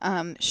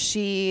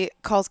 She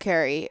calls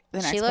Carrie the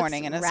next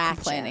morning and is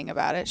complaining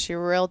about it. She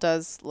real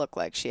does look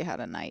like she had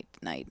a night.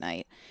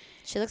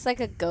 She looks like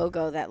a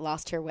go-go that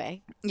lost her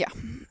way. Yeah,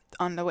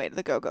 on the way to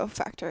the go-go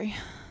factory.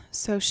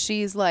 So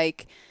she's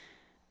like,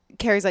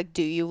 Carrie's like,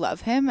 do you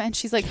love him? And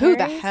she's like, who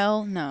the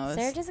hell knows?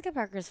 Sarah Jessica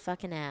Parker's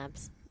fucking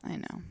abs. I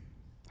know.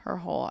 Her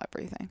whole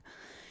everything.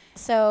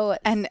 So.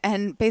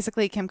 And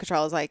basically Kim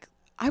Cattrall is like,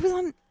 I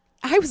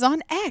was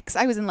on X.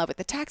 I was in love with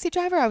the taxi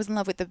driver. I was in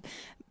love with the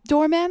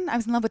doorman. I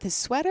was in love with his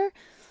sweater.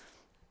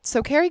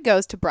 So Carrie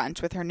goes to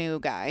brunch with her new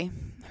guy,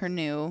 her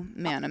new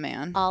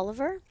man.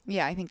 Oliver?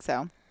 Yeah, I think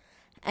so.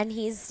 And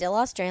he's still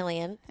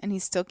Australian. And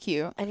he's still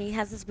cute. And he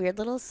has this weird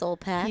little soul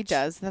patch. He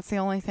does. That's the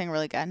only thing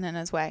really getting in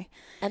his way.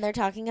 And they're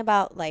talking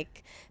about,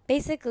 like,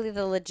 basically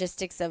the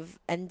logistics of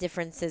and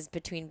differences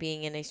between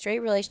being in a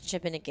straight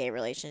relationship and a gay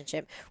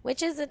relationship,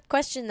 which is a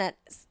question that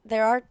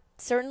there are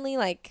certainly,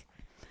 like...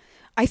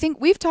 I think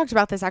we've talked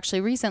about this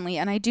actually recently,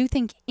 and I do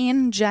think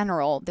in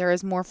general there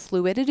is more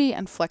fluidity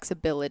and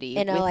flexibility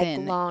in a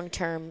within like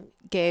long-term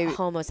gay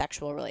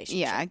homosexual relationship.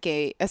 Yeah,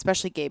 gay,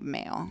 especially gay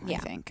male. Yeah. I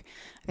think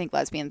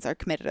lesbians are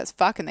committed as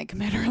fuck, and they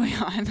commit early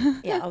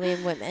on. Yeah, I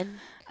mean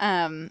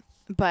women.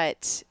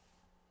 But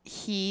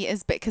he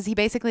is because he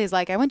basically is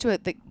like, I went to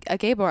a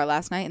gay bar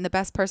last night, and the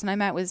best person I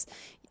met was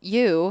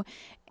you,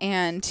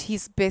 and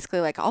he's basically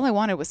like, all I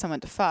wanted was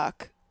someone to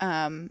fuck.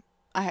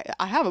 I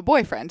have a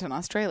boyfriend in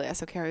Australia.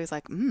 So Carrie was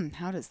like,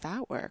 how does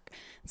that work?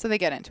 So they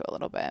get into it a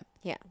little bit.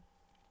 Yeah.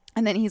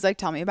 And then he's like,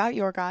 tell me about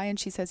your guy. And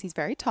she says he's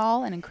very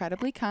tall and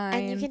incredibly kind.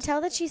 And you can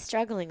tell that she's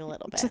struggling a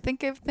little bit. To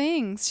think of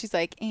things. She's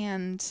like,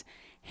 and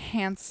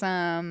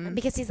handsome.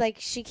 Because he's like,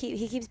 he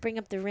keeps bringing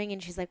up the ring.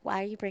 And she's like,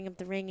 why are you bringing up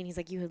the ring? And he's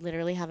like, you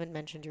literally haven't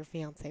mentioned your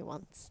fiance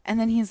once. And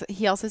then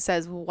he also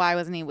says, well, why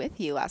wasn't he with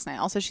you last night?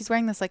 Also, she's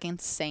wearing this like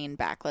insane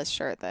backless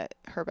shirt that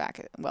her back's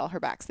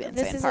the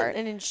insane part.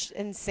 This is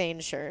an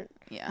insane shirt.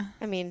 Yeah.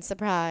 I mean,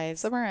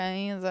 surprise.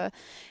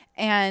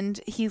 And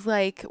he's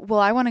like, well,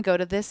 I want to go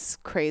to this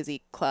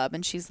crazy club.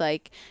 And she's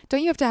like,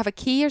 don't you have to have a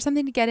key or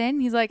something to get in?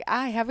 He's like,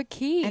 I have a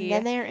key. And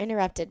then they're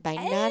interrupted by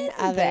none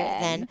other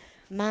than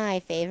my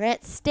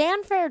favorite,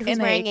 Stanford, who's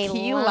wearing a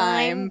key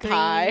lime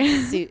pie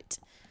suit.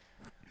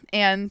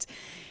 And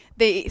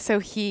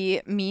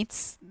he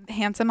meets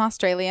handsome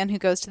Australian who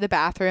goes to the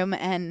bathroom,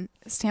 and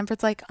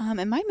Stanford's like,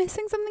 am I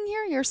missing something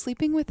here? You're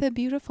sleeping with a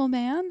beautiful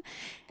man?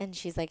 And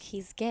she's like,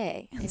 he's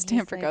gay. And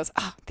Stanford goes,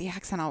 the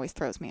accent always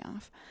throws me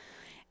off.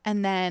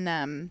 And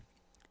then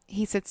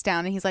he sits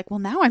down and he's like, well,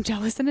 now I'm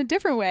jealous in a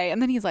different way.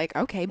 And then he's like,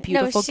 okay,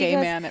 beautiful gay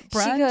man at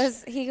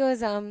brunch. He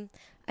goes,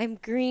 I'm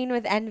green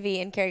with envy.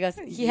 And Carrie goes,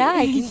 yeah,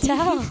 I can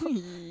tell.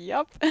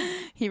 Yep.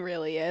 He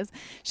really is.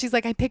 She's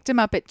like, I picked him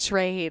up at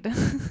trade.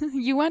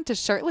 You went to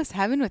shirtless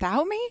heaven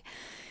without me?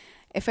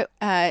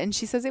 And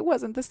she says it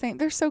wasn't the same.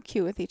 They're so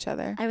cute with each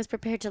other. I was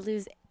prepared to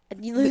lose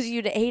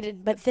you to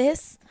Aiden, but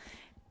this?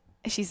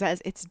 She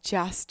says it's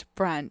just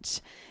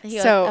brunch.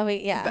 So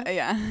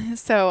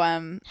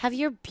have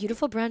your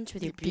beautiful brunch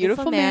with your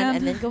beautiful man,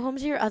 and then go home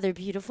to your other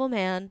beautiful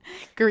man.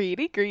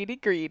 Greedy,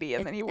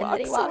 and then he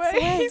walks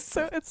away.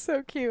 So it's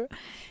so cute.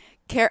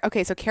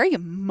 So Carrie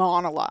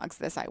monologues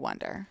this, I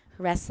wonder.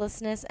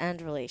 Restlessness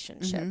and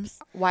relationships.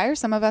 Mm-hmm. Why are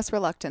some of us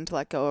reluctant to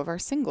let go of our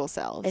single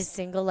selves? Is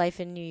single life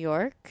in New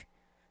York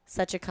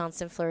such a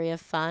constant flurry of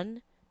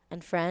fun?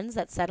 and friends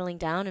that settling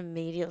down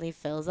immediately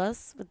fills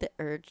us with the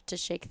urge to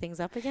shake things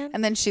up again.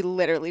 And then she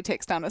literally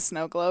takes down a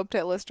snow globe to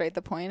illustrate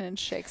the point and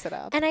shakes it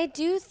up. And I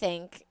do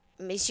think,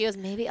 she goes,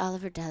 maybe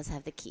Oliver does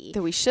have the key.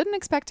 That we shouldn't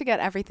expect to get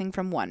everything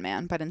from one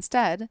man, but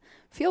instead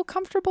feel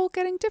comfortable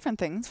getting different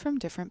things from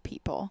different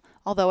people.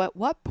 Although at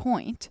what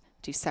point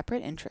do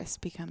separate interests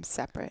become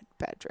separate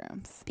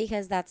bedrooms?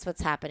 Because that's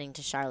what's happening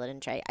to Charlotte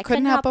and Trey. I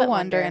Couldn't help but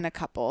wonder in a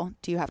couple,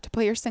 do you have to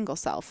put your single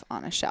self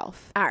on a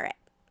shelf? All right.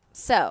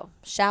 So,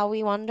 shall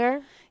we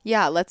wonder?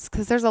 Yeah, let's,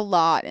 because there's a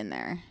lot in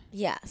there.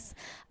 Yes.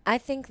 I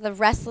think the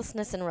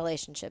restlessness in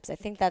relationships, I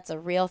think that's a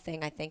real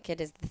thing. I think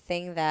it is the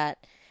thing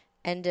that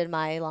ended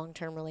my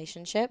long-term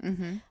relationship.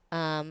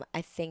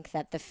 I think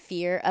that the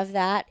fear of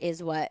that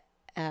is what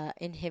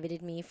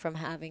inhibited me from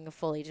having a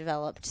fully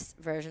developed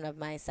version of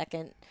my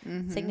second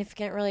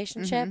significant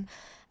relationship.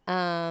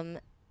 And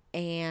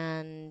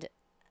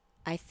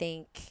I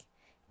think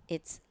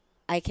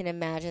I can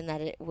imagine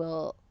that it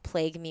will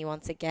plague me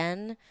once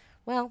again.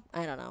 Well,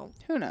 I don't know.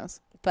 Who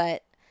knows?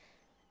 But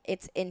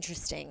it's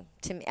interesting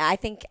to me. I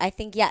think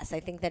yes,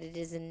 I think that it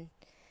is an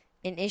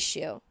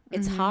issue.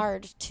 It's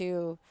hard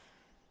to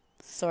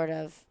sort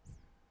of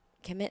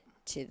commit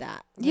to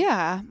that.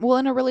 Yeah. Well,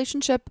 in a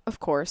relationship, of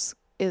course,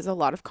 is a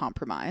lot of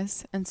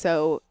compromise. And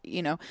so,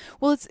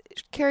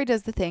 Carrie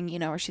does the thing,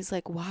 where she's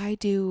like, why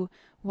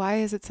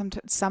is it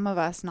some of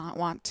us not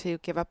want to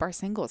give up our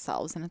single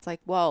selves? And it's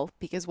like, well,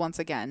 because once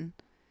again,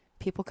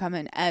 people come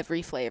in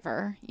every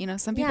flavor.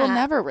 Some people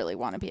never really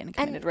want to be in a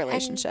committed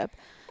relationship.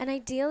 And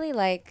ideally,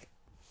 like,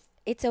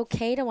 it's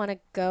okay to want to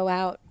go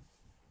out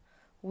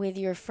with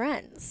your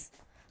friends.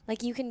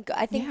 Like, you can go,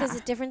 I think there's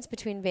a difference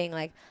between being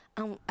like,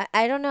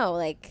 I don't know,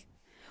 like.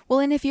 Well,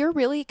 and if you're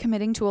really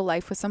committing to a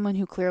life with someone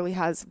who clearly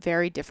has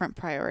very different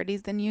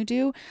priorities than you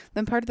do,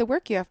 then part of the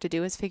work you have to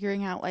do is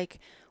figuring out, like,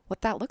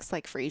 what that looks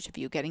like for each of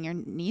you, getting your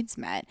needs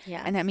met.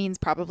 Yeah. And that means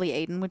probably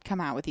Aiden would come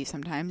out with you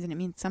sometimes. And it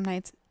means some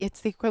nights it's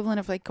the equivalent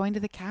of, like, going to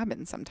the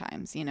cabin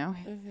sometimes,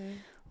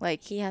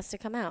 Like, he has to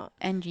come out.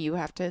 And you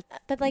have to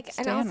but like,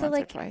 stay and also, once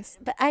like, or twice.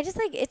 But I just,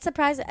 like, it's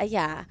surprising.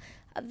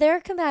 Their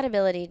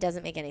compatibility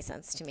doesn't make any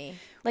sense to me.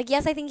 Like,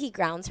 yes, I think he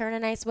grounds her in a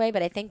nice way,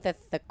 but I think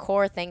that the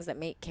core things that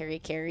make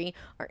Carrie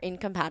are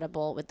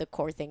incompatible with the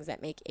core things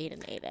that make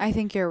Aiden. I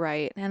think you're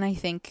right. And I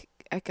think,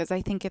 because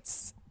I think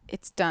it's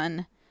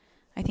done,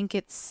 I think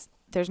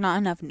there's not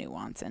enough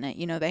nuance in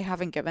it. They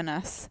haven't given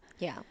us.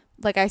 Yeah.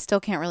 Like, I still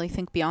can't really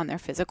think beyond their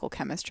physical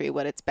chemistry,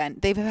 what it's been.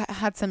 They've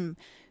had some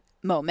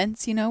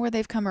moments, where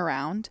they've come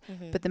around,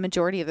 but the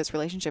majority of this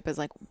relationship is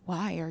like,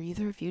 why are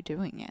either of you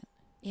doing it?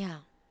 Yeah.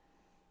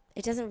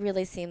 It doesn't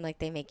really seem like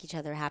they make each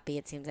other happy.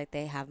 It seems like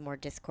they have more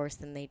discourse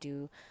than they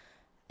do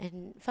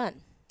in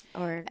fun.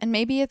 And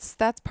maybe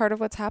that's part of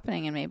what's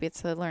happening, and maybe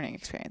it's a learning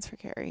experience for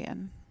Carrie.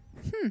 And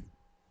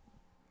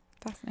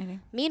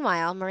fascinating.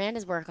 Meanwhile,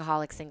 Miranda's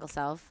workaholic single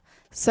self.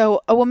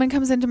 So a woman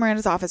comes into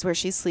Miranda's office where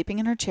she's sleeping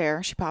in her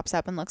chair. She pops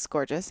up and looks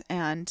gorgeous.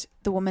 And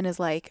the woman is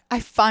like,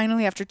 I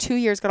finally, after 2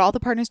 years, got all the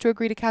partners to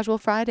agree to casual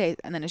Friday.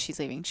 And then as she's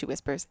leaving, she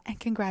whispers, and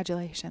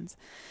congratulations.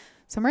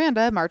 So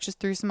Miranda marches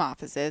through some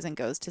offices and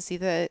goes to see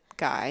the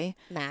guy.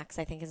 Max,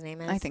 I think his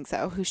name is. I think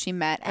so. Who she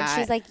met and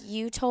she's like,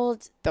 you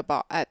told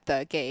at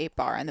the gay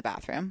bar in the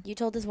bathroom. You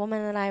told this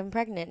woman that I'm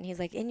pregnant. And he's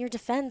like, in your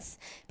defense,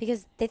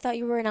 because they thought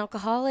you were an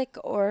alcoholic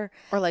or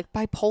like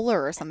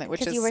bipolar or something,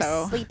 which is so. Because you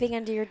were sleeping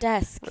under your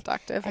desk.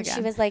 Reductive and again.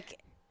 She was like,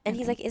 and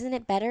he's like, isn't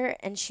it better?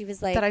 And she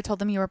was like. That I told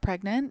them you were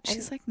pregnant?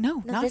 She's like,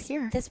 no, not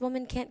here. This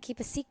woman can't keep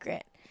a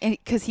secret.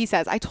 Because he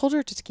says, I told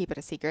her to keep it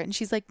a secret. And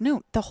she's like,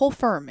 no, the whole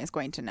firm is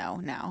going to know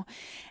now.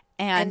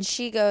 And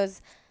she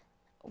goes,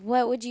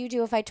 what would you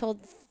do if I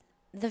told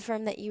the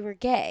firm that you were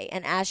gay?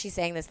 And as she's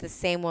saying this, the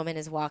same woman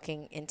is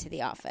walking into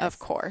the office. Of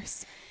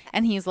course.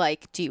 And he's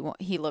like,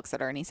 he looks at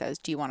her and he says,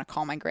 do you want to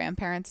call my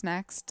grandparents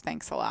next?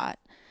 Thanks a lot.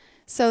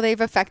 So they've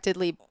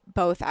effectively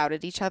both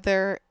outed each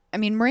other. I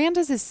mean,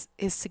 Miranda's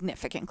is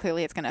significant.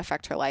 Clearly it's going to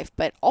affect her life,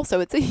 but also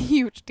it's a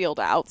huge deal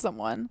to out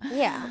someone.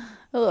 Yeah.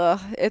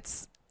 Ugh,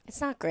 It's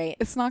not great.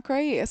 It's not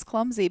great. It's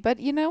clumsy. But,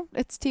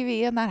 it's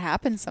TV and that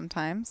happens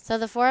sometimes. So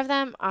the four of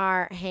them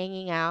are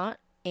hanging out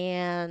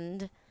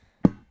and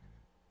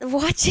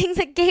watching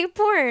the gay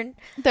porn.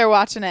 They're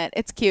watching it.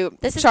 It's cute.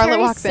 This is Charlotte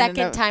Carrie's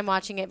second time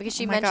watching it because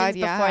she mentions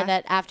before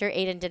that after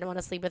Aiden didn't want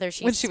to sleep with her,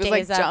 she stays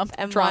was like up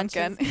and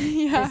drunken.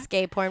 watches this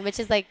gay porn, which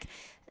is like...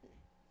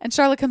 And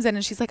Charlotte comes in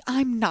and she's like,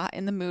 I'm not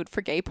in the mood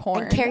for gay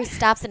porn. And Carrie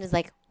stops and is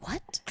like,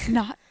 what?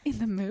 Not in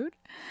the mood?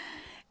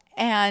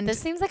 And this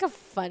seems like a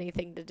funny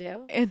thing to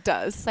do. It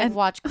does. Just like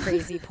watch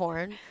crazy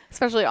porn.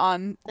 Especially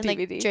on and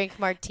DVD. Like drink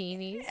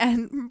martinis.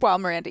 And while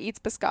Miranda eats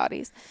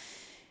biscottis.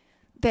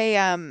 They,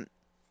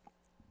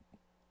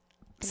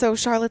 so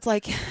Charlotte's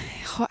like,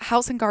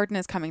 House and Garden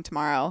is coming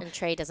tomorrow. And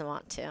Trey doesn't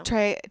want to.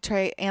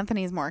 Trey,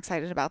 Anthony's more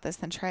excited about this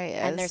than Trey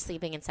is. And they're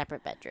sleeping in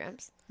separate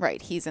bedrooms.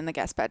 Right. He's in the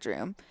guest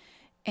bedroom.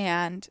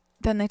 And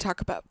then they talk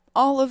about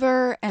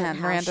Oliver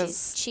and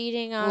Miranda's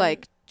cheating on.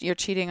 Like, you're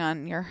cheating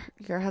on your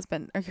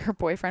husband or your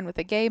boyfriend with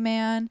a gay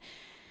man.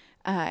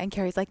 And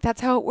Carrie's like,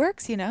 that's how it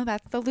works, you know?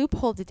 That's the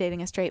loophole to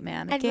dating a straight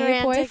man. A And gay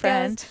Miranda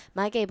boyfriend. goes,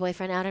 my gay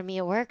boyfriend outed me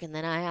at work, and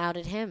then I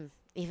outed him.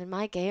 Even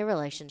my gay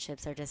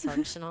relationships are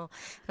dysfunctional.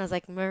 And I was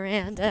like,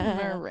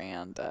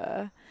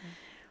 Miranda.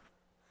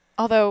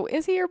 Although,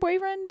 is he your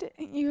boyfriend?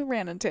 You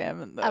ran into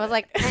him. I was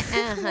like,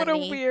 what a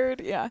honey. weird,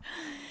 yeah.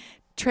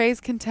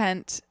 Trey's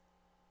content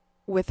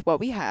with what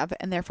we have,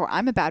 and therefore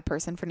I'm a bad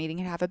person for needing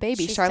to have a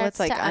baby. She Charlotte's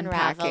starts like to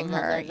unravel unpacking a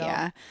her. little.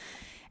 Yeah.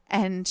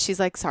 And she's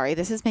like, sorry,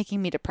 this is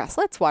making me depressed.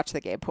 Let's watch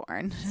the gay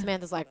porn.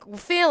 Samantha's like,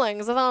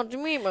 feelings, I thought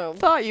me move.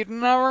 Thought you'd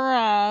never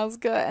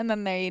ask. And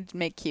then they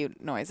make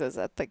cute noises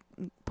at the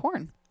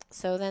porn.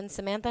 So then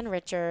Samantha and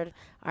Richard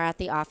are at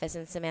the office,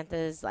 and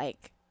Samantha's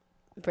like,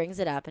 brings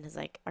it up and is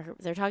like,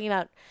 they're talking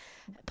about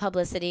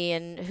publicity,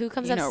 and who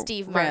comes up?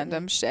 Steve Martin.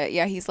 Random shit.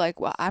 Yeah, he's like,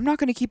 well, I'm not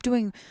going to keep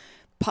doing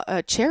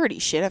charity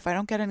shit if I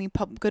don't get any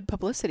good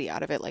publicity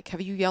out of it. Like,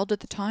 have you yelled at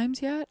the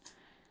Times yet?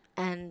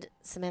 And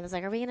Samantha's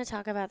like, are we going to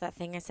talk about that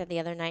thing I said the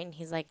other night? And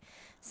he's like,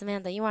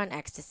 Samantha, you're on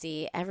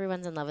ecstasy.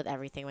 Everyone's in love with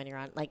everything when you're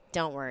on. Like,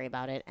 don't worry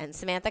about it. And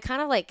Samantha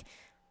kind of like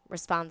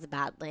responds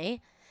badly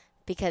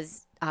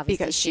because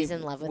obviously she's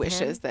in love with him.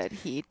 Wishes that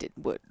he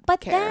would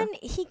But care. then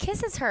he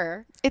kisses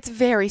her. It's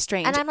very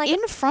strange. And I'm like,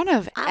 in front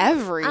of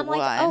everyone. I'm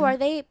like, oh, are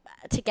they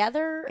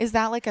together? Is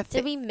that like a thing?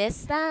 Did we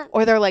miss that?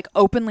 Or they're like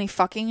openly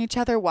fucking each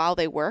other while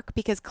they work?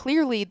 Because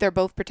clearly they're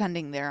both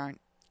pretending there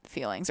aren't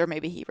feelings, or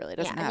maybe he really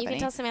doesn't yeah, have and you any.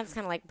 can tell Samantha's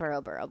kind of like,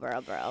 bro.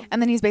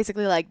 And then he's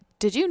basically like,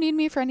 did you need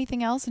me for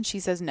anything else? And she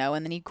says no.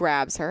 And then he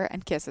grabs her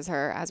and kisses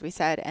her, as we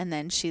said. And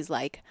then she's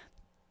like,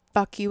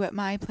 fuck you at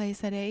my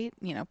place at 8.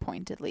 You know,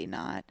 pointedly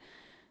not.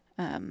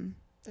 And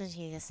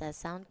he just says,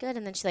 sound good.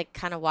 And then she like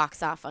kind of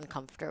walks off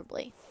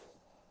uncomfortably.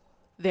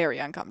 Very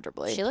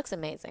uncomfortably. She looks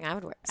amazing. I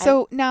would wear.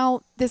 So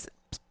now this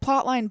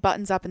plot line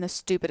buttons up in the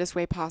stupidest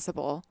way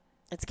possible.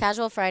 It's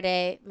casual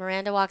Friday.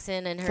 Miranda walks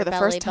in and her For the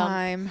belly first bump.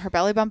 time, her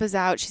belly bump is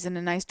out. She's in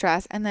a nice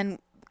dress. And then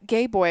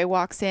gay boy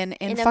walks in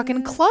a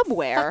fucking club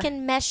wear.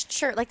 Fucking mesh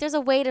shirt. Like, there's a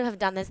way to have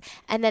done this.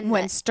 And then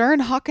When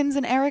Stern, Hawkins,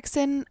 and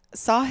Erickson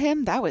saw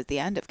him, that was the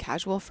end of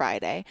Casual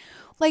Friday.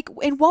 Like,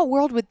 in what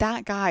world would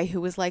that guy who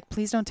was like,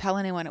 please don't tell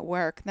anyone at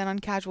work, then on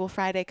Casual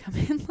Friday come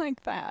in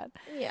like that?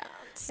 yeah,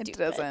 stupid. It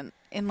doesn't.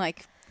 In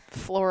like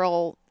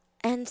floral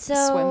And so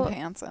swim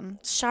pants and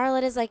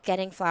Charlotte is like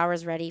getting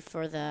flowers ready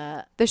for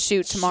the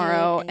shoot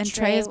tomorrow. and And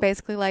Trey is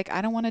basically like,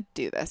 I don't want to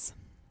do this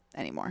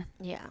anymore.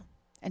 yeah.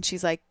 And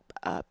she's like,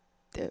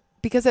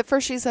 because at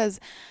first she says,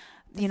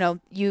 you know,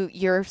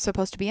 you're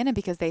supposed to be in it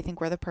because they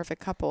think we're the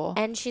perfect couple.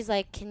 And she's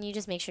like, can you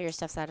just make sure your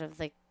stuff's out of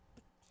the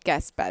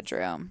Guest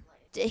bedroom.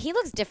 He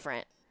looks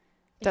different.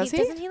 Does he?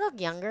 Doesn't he look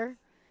younger?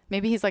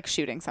 Maybe he's like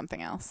shooting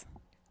something else.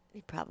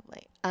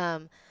 Probably.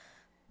 But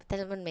that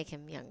wouldn't make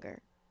him younger.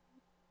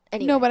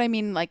 Anyway, No, but I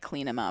mean like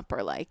clean him up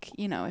or like,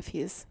 you know, if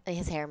he's,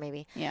 his hair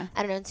maybe. yeah.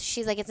 I don't know.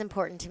 She's like, it's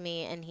important to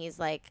me, and he's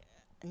like,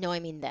 no, I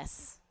mean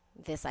this.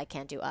 This I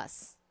can't do.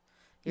 Us.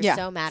 You're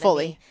so mad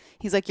fully. at me.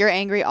 He's like, you're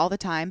angry all the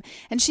time.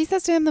 And she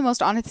says to him the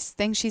most honest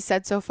thing she's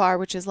said so far,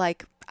 which is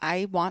like,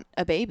 I want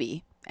a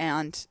baby.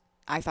 And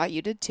I thought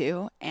you did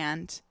too.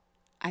 And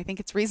I think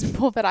it's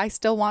reasonable that I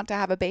still want to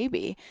have a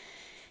baby.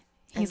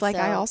 He's And like,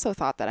 I so also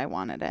thought that I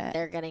wanted it.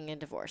 They're getting a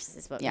divorce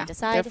is what Yeah, we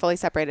decide. they're fully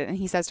separated. And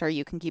he says to her,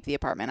 you can keep the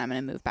apartment. I'm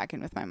going to move back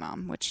in with my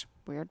mom, which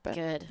weird, but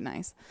Good.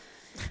 nice.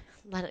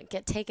 Let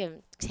it take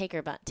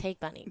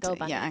Bunny. Go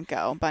Bunny. Yeah,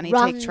 go. Bunny,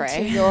 Run take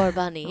Trey. to your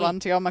Bunny.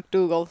 Run to your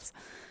McDougal's.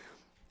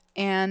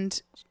 And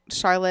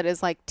Charlotte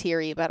is like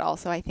teary, but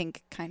also I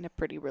think kind of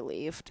pretty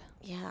relieved.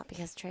 Yeah,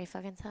 because Trey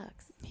fucking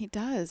sucks. He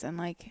does. And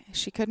like,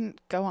 she couldn't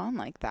go on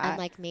like that. And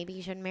like, maybe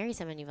you shouldn't marry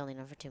someone you've only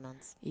known for 2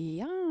 months.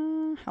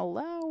 Yeah.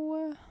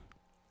 Hello.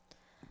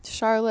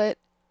 Charlotte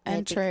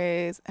and They'd be-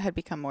 Trey's had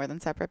become more than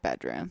separate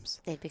bedrooms.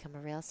 They'd become a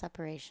real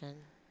separation.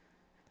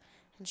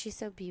 And she's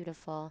so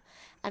beautiful.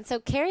 And so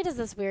Carrie does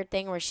this weird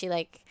thing where she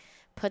like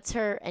puts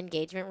her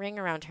engagement ring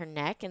around her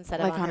neck instead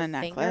Like of on on her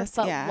a finger. necklace,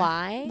 But yeah.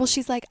 why? Well,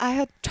 she's like, I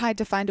had tried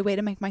to find a way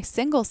to make my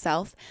single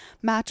self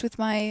match with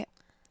my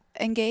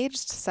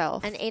engaged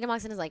self. And Ada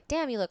walks in and is like,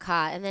 damn, you look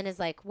hot. And then is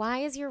like, why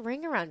is your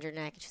ring around your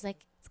neck? And she's like,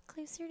 it's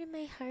closer to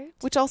my heart.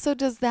 Which also,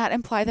 does that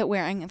imply that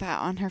wearing that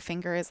on her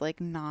finger is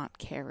like not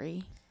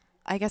Carrie?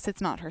 I guess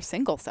it's not her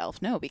single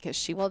self, no, because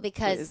she Well,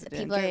 because is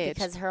people engaged.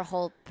 because her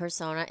whole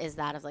persona is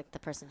that of like the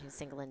person who's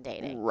single and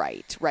dating.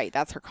 Right.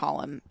 That's her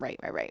column. Right.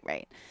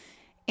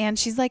 And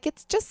she's like,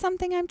 it's just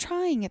something I'm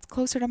trying. It's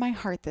closer to my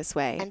heart this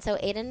way. And so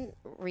Aiden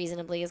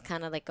reasonably is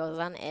kind of like goes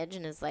on edge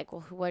and is like,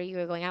 well, what are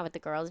you going out with the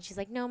girls? And she's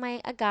like, no,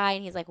 a guy.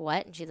 And he's like,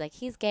 what? And she's like,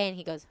 he's gay. And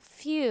he goes,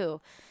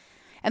 phew.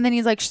 And then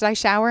he's like, should I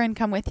shower and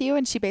come with you?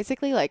 And she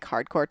basically like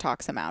hardcore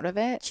talks him out of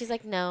it. She's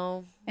like,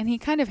 no. And he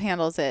kind of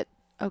handles it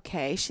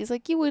okay. She's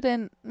like, you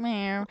wouldn't.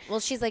 Meh. Well,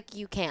 she's like,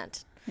 you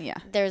can't. Yeah.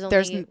 There's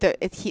only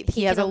He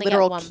he has can a only get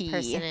literal one key.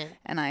 person in.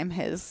 And I'm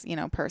his,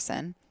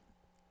 person.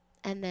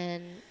 And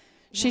then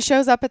She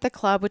shows up at the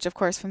club, which of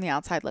course from the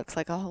outside looks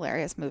like a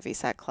hilarious movie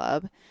set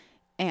club.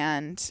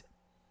 And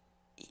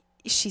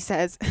she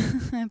says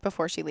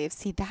before she leaves,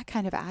 see, that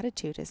kind of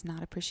attitude is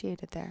not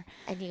appreciated there.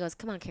 And he goes,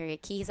 come on, carry a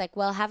key. He's like,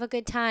 well, have a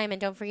good time and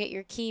don't forget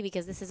your key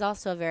because this is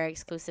also a very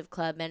exclusive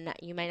club and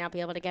you might not be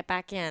able to get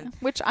back in.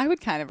 Which I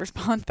would kind of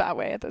respond that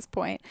way at this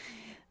point.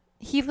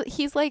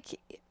 He's like,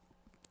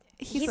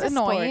 he's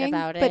annoying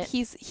about it. but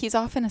he's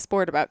often a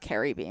sport about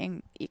Carrie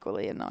being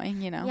equally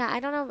annoying, you know? Yeah, I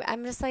don't know.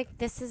 I'm just like,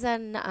 this is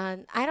I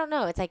don't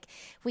know. It's like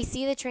we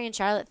see the Trey and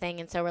Charlotte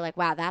thing, and so we're like,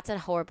 wow, that's a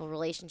horrible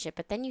relationship.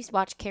 But then you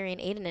watch Carrie and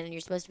Aiden, and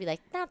you're supposed to be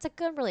like, that's a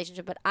good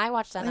relationship. But I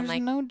watched that, and I'm There's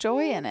like, no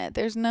joy in it.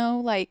 There's no,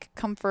 like,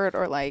 comfort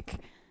or, like...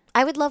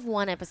 I would love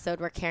one episode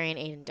where Carrie and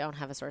Aiden don't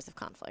have a source of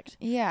conflict.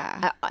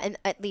 Yeah. And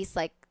at least,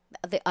 like,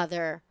 the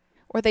other...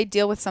 Or they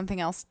deal with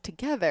something else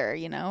together,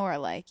 you know? Or,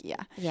 like,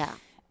 yeah. Yeah.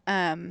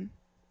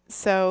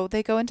 So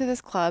they go into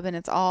this club and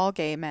it's all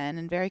gay men,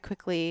 and very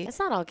quickly... It's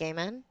not all gay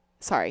men.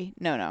 Sorry.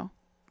 No.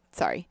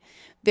 Sorry.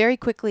 Very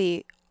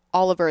quickly,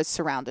 Oliver is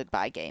surrounded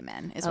by gay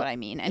men, is what I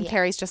mean. And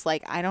Carrie's just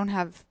like,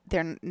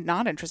 they're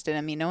not interested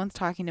in me. No one's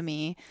talking to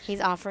me.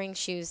 He's offering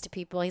shoes to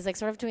people. He's like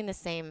sort of doing the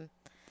same...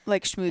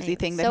 like schmoozy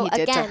thing that so he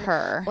did again, to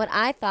her. What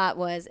I thought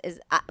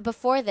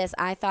before this,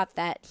 I thought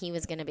that he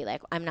was going to be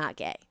like, I'm not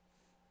gay.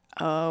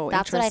 Oh,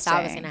 that's what I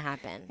thought was going to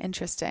happen.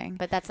 Interesting.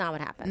 But that's not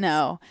what happened.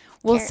 No.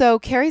 Well, so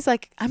Carrie's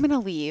like, I'm going to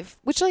leave,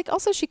 which like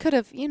also she could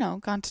have,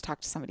 gone to talk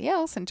to somebody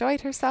else,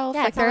 enjoyed herself.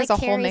 Yeah, like there's a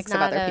whole mix of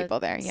other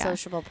people there. Yeah.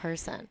 Sociable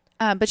person.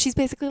 But she's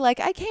basically like,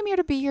 I came here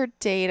to be your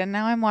date and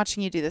now I'm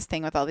watching you do this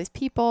thing with all these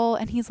people.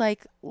 And he's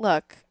like,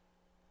 look,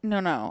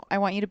 no, I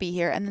want you to be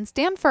here. And then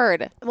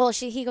Stanford. Well,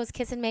 he goes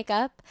kiss and make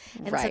up.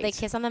 And so they Right.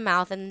 kiss on the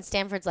mouth. And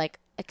Stanford's like,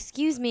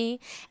 excuse me.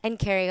 And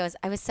Carrie goes,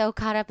 I was so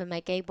caught up in my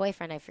gay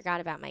boyfriend, I forgot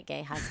about my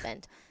gay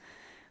husband.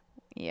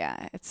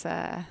 Yeah, it's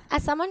As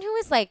someone who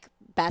is like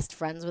best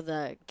friends with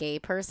a gay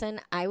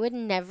person, I would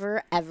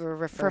never ever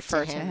refer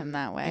to to him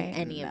that way. in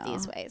any of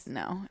these ways.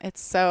 No, it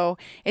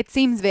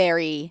seems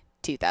very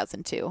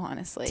 2002,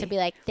 honestly. To be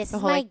like, this The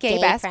is whole, my like, gay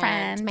best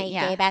friend, friend. my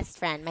Yeah. gay best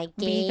friend, my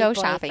gay We go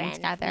boyfriend. shopping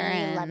together We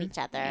and love each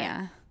other.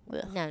 Yeah.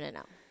 Ugh.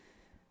 No.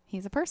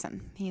 He's a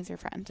person. He's your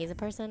friend. He's a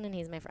person and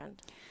he's my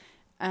friend.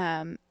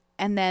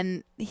 And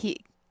then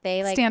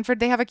They like Stanford,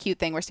 they have a cute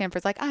thing where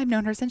Stanford's like, I've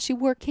known her since she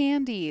wore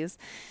candies.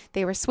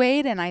 They were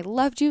swayed and I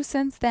loved you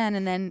since then.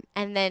 And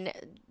then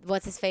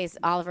what's his face?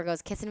 Oliver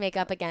goes kiss and make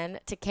up again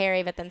to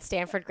Carrie, but then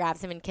Stanford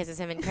grabs him and kisses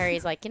him, and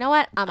Carrie's like, you know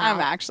what? I'm out. I'm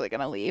actually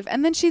gonna leave.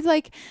 And then she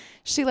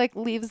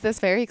leaves this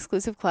very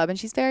exclusive club and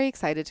she's very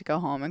excited to go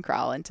home and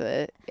crawl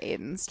into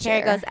Aiden's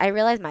chair. Carrie goes, I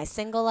realized my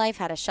single life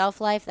had a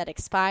shelf life that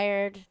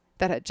expired.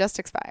 That had just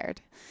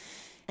expired.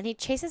 And he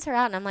chases her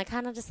out, and I'm like,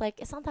 kind of just like,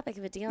 it's not that big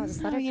of a deal.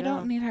 Just let her go. You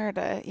don't need her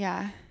to,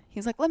 yeah.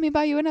 He's like, let me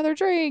buy you another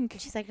drink.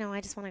 She's like, no,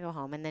 I just want to go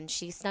home. And then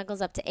she snuggles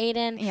up to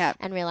Aiden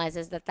and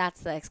realizes that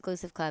that's the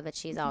exclusive club that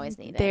she's always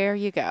needed. There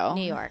you go.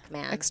 New York,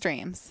 man.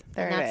 Extremes.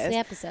 There and it that's is. the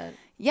episode.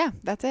 Yeah,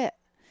 that's it.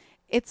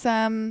 It's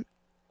a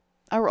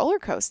roller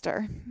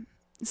coaster.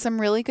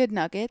 Some really good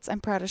nuggets.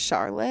 I'm proud of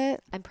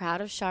Charlotte. I'm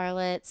proud of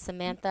Charlotte,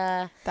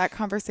 Samantha. That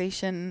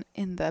conversation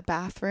in the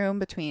bathroom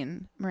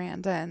between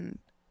Miranda and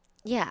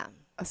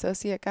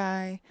associate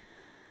guy.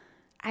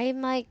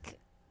 I'm like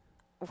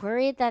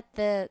worried that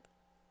the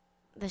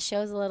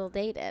show's a little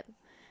dated.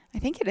 I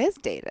think it is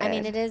dated. I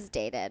mean, it is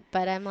dated,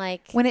 but I'm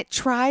like, when it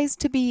tries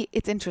to be,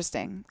 it's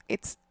interesting.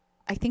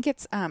 I think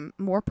it's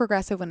more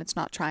progressive when it's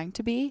not trying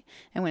to be,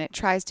 and when it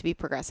tries to be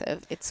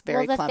progressive, it's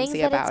very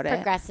clumsy about it.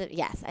 Progressive,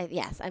 yes.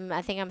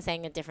 I think I'm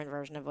saying a different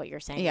version of what you're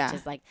saying, which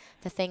is like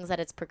the things that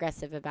it's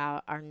progressive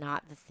about are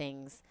not the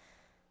things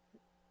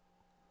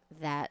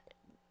that,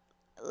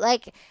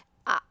 like,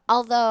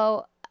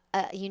 although.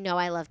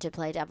 I love to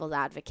play devil's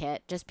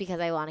advocate just because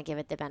I want to give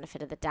it the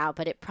benefit of the doubt,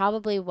 but it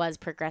probably was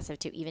progressive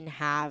to even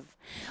have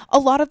a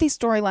lot of these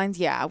storylines.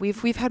 Yeah,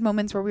 we've had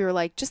moments where we were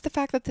like, just the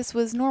fact that this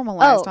was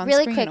normalized on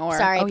really screen. Quick,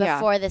 sorry,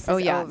 before this is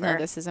over. No,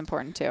 this is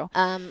important too.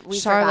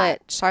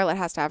 Charlotte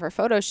has to have her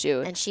photo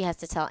shoot, and she has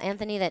to tell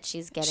Anthony that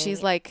she's getting.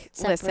 She's like,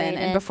 separated. Listen,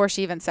 and before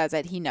she even says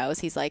it, he knows.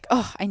 He's like,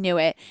 oh, I knew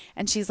it,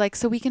 and she's like,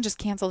 so we can just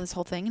cancel this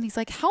whole thing, and he's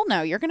like, hell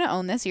no, you're gonna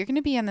own this. You're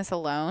gonna be in this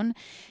alone.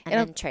 And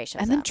then Trey shows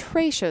up. And then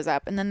Trey shows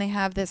up, and then they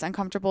have this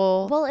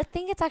uncomfortable. Well, I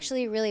think it's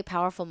actually a really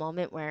powerful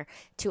moment where,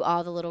 to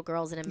all the little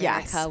girls in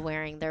America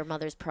wearing their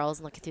mother's pearls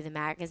and looking through the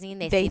magazine,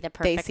 they see the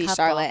perfect couple.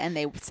 Charlotte, and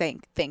they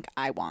think,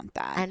 I want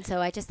that. And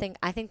so I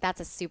think that's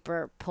a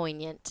super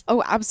poignant.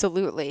 Oh,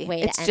 absolutely.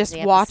 Way it's to end just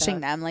the watching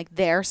episode. them, like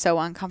they're so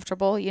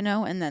uncomfortable,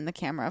 and then the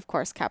camera, of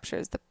course,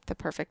 captures the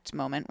perfect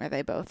moment where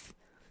they both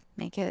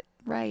make it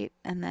right,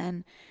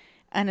 and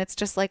it's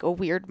just like a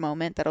weird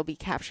moment that'll be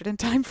captured in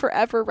time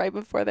forever, right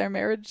before their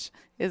marriage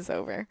is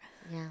over.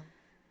 Yeah.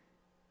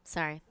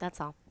 Sorry, that's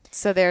all.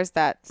 So there's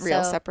that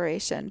real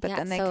separation, but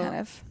then they kind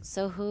of.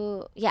 So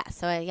who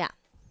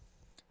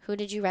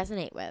did you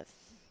resonate with?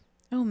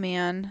 Oh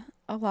man,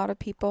 a lot of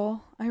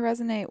people. I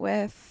resonate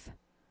with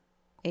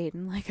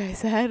Aiden, like I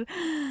said.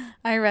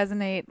 I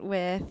resonate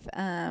with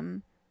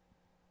well,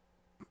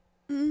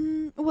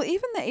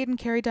 even the Aiden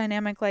Carrie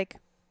dynamic, like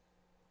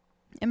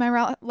in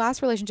my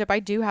last relationship, I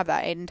do have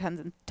that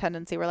Aiden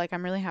tendency where like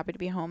I'm really happy to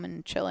be home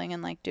and chilling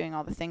and like doing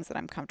all the things that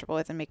I'm comfortable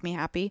with and make me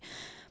happy.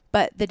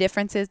 But the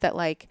difference is that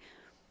like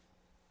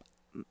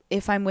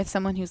if I'm with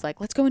someone who's like,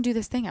 let's go and do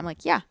this thing, I'm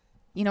like, yeah,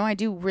 you know, I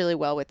do really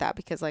well with that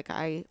because like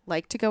I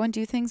like to go and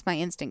do things. My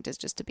instinct is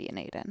just to be an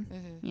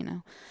Aiden, you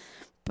know.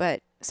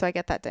 But so I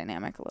get that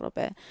dynamic a little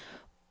bit.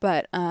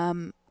 But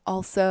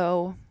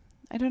also,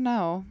 I don't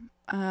know.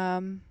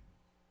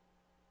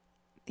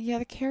 Yeah,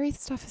 the Carrie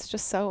stuff is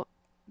just so,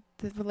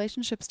 the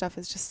relationship stuff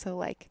is just so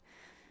like,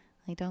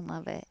 I don't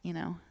love it, you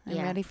know. I'm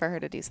ready for her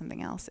to do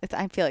something else.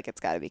 I feel like it's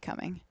got to be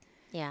coming.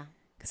 Yeah.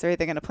 Because they're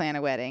either going to plan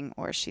a wedding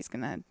or she's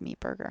going to meet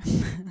Berger.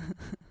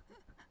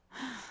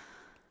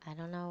 I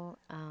don't know.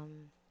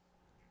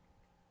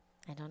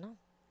 I don't know.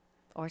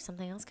 Or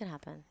something else could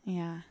happen.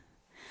 Yeah.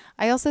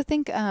 I also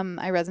think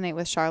I resonate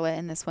with Charlotte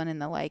in this one in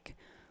the like,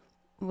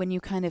 when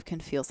you kind of can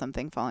feel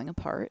something falling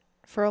apart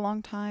for a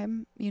long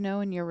time, you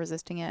know, and you're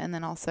resisting it. And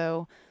then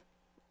also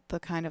the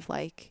kind of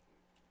like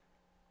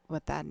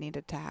what that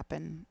needed to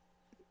happen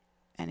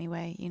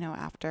anyway, you know,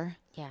 after.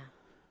 Yeah.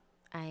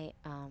 I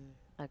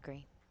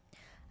agree.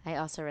 I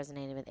also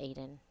resonated with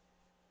Aiden.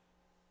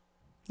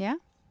 Yeah?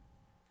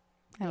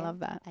 I Yeah, love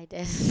that. I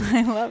did.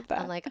 I love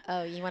that. I'm like,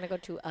 oh, you want to go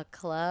to a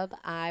club?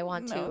 I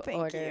want No, to thank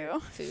order you.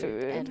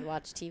 food and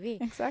watch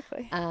TV.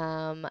 Exactly.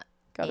 Go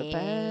to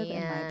bed in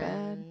my bed.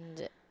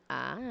 And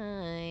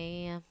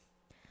I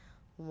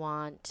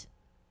want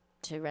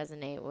to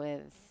resonate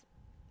with.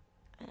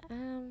 I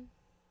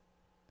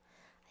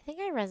think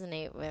I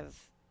resonate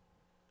with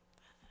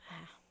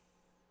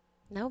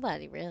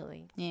nobody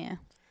really. Yeah.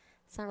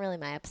 It's not really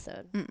my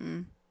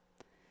episode.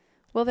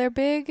 Well, they're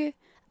big.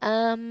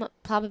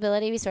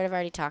 Probability we sort of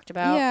already talked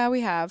about. Yeah,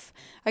 we have.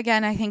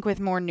 Again, I think with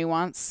more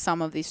nuance,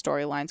 some of these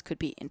storylines could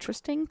be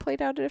interesting,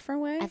 played out a different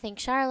way. I think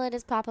Charlotte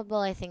is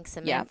ploppable. I think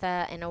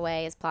Samantha, in a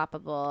way, is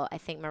ploppable. I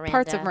think Miranda.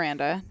 Parts of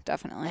Miranda,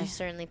 definitely. Are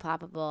certainly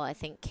ploppable. I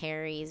think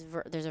Carrie's.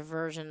 There's a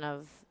version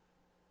of.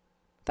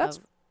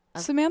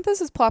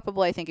 Samantha's is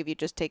ploppable, I think, if you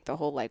just take the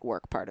whole like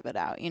work part of it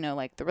out. You know,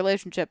 like the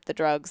relationship, the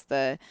drugs,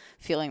 the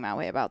feeling that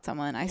way about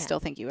someone. I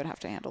still think you would have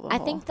to handle the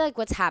whole. I think like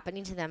what's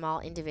happening to them all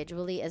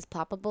individually is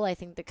ploppable. I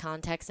think the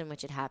context in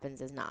which it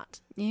happens is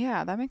not.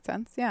 Yeah, that makes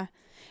sense. Yeah.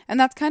 And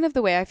that's kind of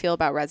the way I feel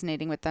about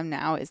resonating with them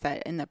now, is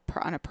that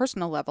on a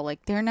personal level,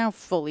 like they're now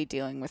fully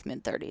dealing with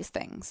mid-30s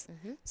things.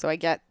 So I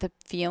get the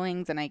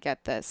feelings and I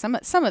get the some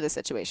of the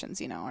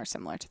situations, you know, are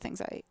similar to things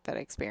that I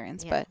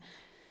experience, but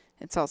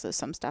it's also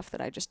some stuff that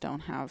I just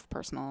don't have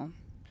personal.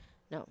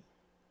 No.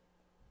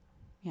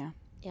 Yeah.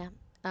 Yeah.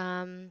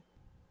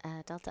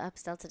 Delta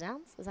ups, delta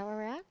downs. Is that where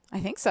we're at? I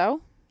think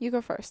so. You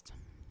go first.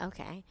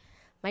 Okay.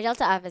 My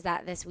delta up is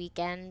that this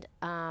weekend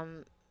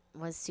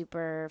was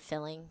super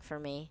filling for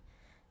me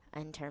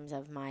in terms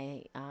of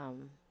my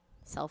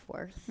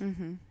self-worth.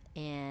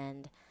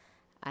 And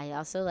I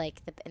also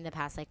like in the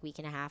past like week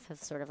and a half have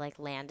sort of like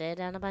landed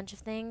on a bunch of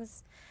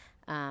things.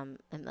 And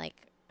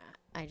like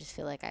I just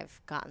feel like I've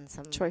gotten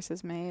some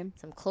choices made,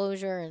 some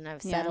closure, and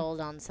I've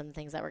settled on some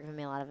things that were giving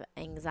me a lot of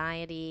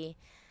anxiety.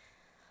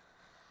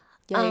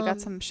 Yeah, you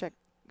got some shit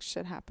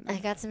happening.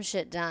 I got some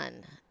shit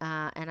done,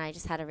 and I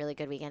just had a really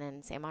good weekend.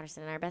 And Sam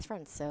Watterson and I are best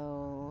friends,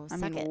 so I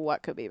mean,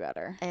 what could be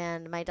better?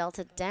 And my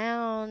delta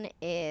down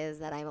is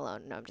that I'm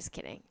alone. No, I'm just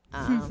kidding.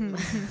 I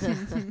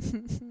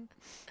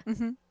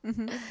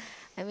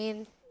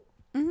mean.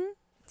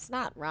 It's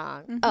not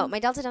wrong. Oh, my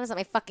delta down is that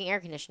my fucking air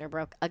conditioner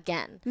broke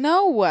again.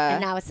 No. And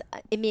now it's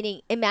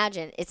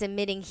imagine, it's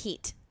emitting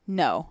heat.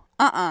 No.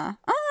 I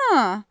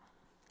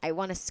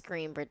want to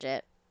scream,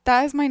 Bridget.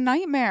 That is my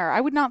nightmare. I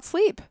would not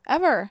sleep,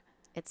 ever.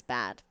 It's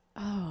bad.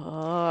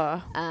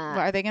 Oh.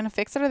 Are they going to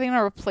fix it? Are they going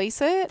to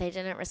replace it? They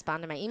didn't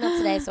respond to my email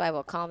today, so I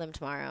will call them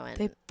tomorrow. And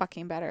they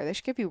fucking better. They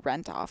should give you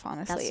rent off,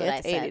 honestly. That's what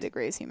it's I said. 80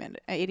 degrees humidity,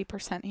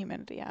 80%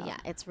 humidity out. Yeah,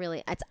 it's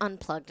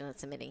unplugged and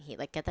it's emitting heat.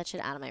 Like, get that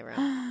shit out of my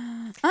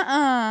room.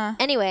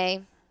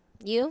 Anyway,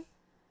 you?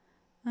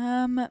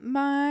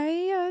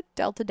 My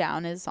delta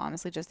down is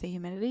honestly just the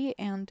humidity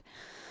and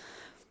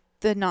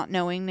the not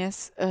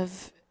knowingness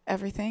of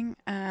everything.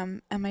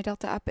 And my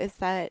delta up is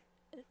that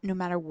no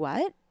matter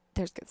what,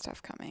 there's good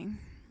stuff coming.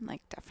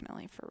 Like,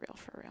 definitely, for real.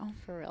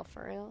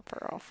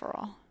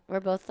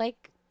 We're both,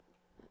 like,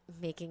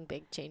 making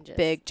big changes.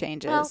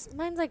 Well,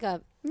 mine's like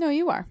a... No,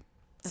 you are.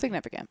 Okay.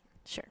 Significant.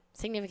 Sure.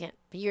 Significant.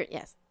 But you're...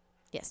 Yes.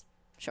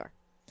 Sure.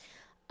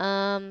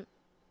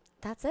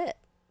 That's it.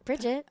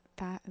 Bridget.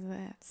 That is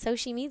it. So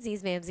she meets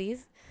these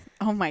mamsies.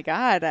 Oh my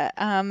God.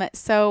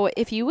 So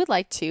if you would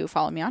like to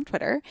follow me on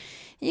Twitter,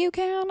 you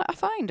can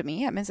find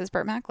me at Mrs.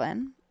 Burt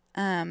Macklin.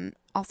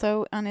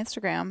 Also on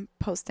Instagram,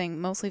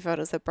 posting mostly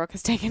photos that Brooke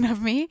has taken of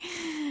me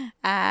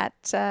at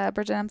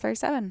Bridget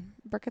M37.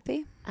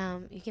 Brookathy.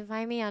 You can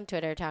find me on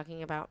Twitter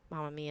talking about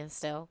Mamma Mia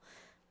still.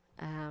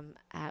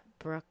 At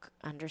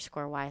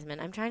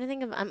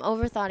Brooke_Wiseman. I'm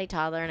over Thoughty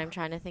Toddler, and I'm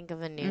trying to think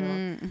of a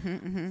new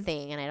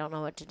thing, and I don't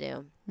know what to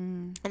do.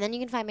 And then you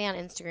can find me on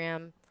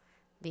Instagram,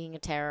 being a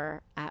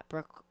terror, at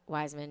Brooke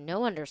Wiseman,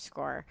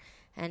 _.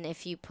 And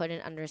if you put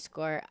an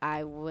underscore,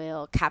 I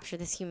will capture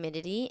this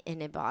humidity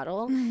in a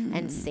bottle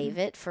and save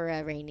it for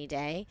a rainy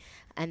day.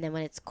 And then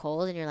when it's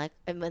cold and you're like,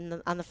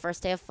 on the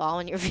first day of fall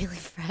when you're feeling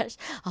fresh,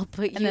 I'll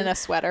put you. And in a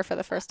sweater for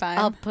the first time.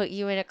 I'll put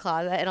you in a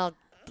closet and I'll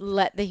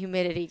let the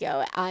humidity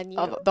go on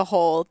you. The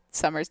whole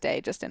summer's day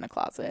just in a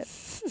closet.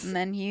 And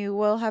then you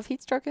will have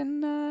heat stroke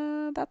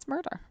and that's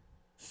murder.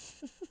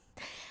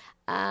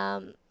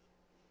 Bye.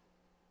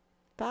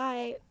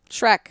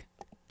 Shrek.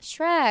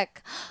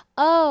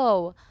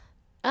 Oh.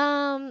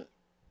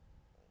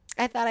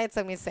 I thought I had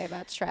something to say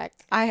about Shrek.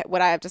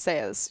 What I have to say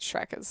is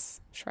Shrek is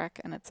Shrek,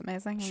 and it's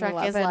amazing.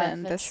 Shrek is life,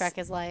 and Shrek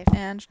is life.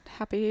 And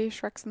happy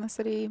Shreks in the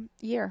City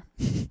year.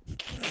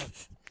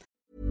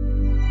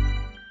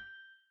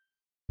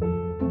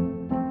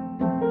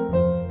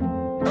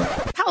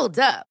 Hold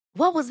up.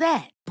 What was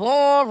that?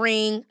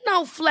 Boring.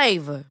 No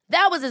flavor.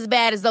 That was as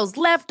bad as those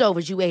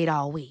leftovers you ate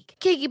all week.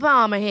 Keke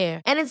Palmer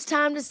here, and it's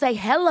time to say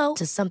hello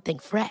to something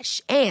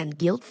fresh and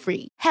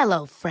guilt-free.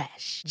 Hello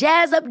Fresh.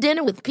 Jazz up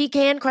dinner with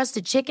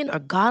pecan-crusted chicken or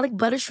garlic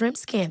butter shrimp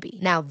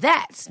scampi. Now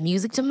that's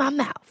music to my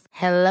mouth.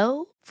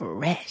 Hello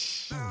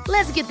Fresh.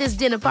 Let's get this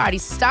dinner party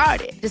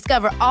started.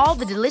 Discover all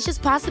the delicious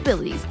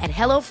possibilities at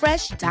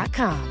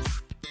hellofresh.com.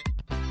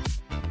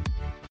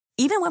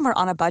 Even when we're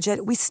on a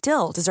budget, we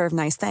still deserve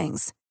nice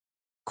things.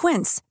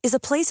 Quince is a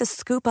place to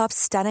scoop up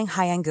stunning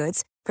high-end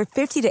goods for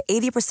 50 to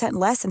 80%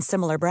 less than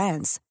similar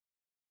brands.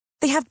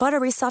 They have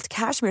buttery soft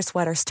cashmere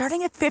sweaters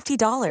starting at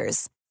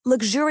 $50,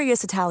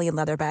 luxurious Italian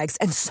leather bags,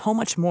 and so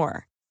much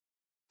more.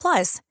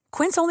 Plus,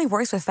 Quince only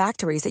works with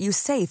factories that use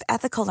safe,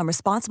 ethical, and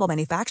responsible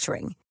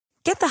manufacturing.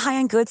 Get the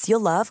high-end goods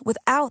you'll love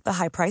without the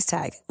high price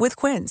tag with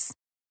Quince.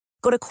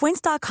 Go to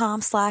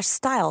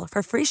quince.com/style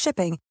for free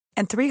shipping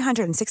and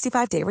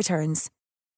 365-day returns.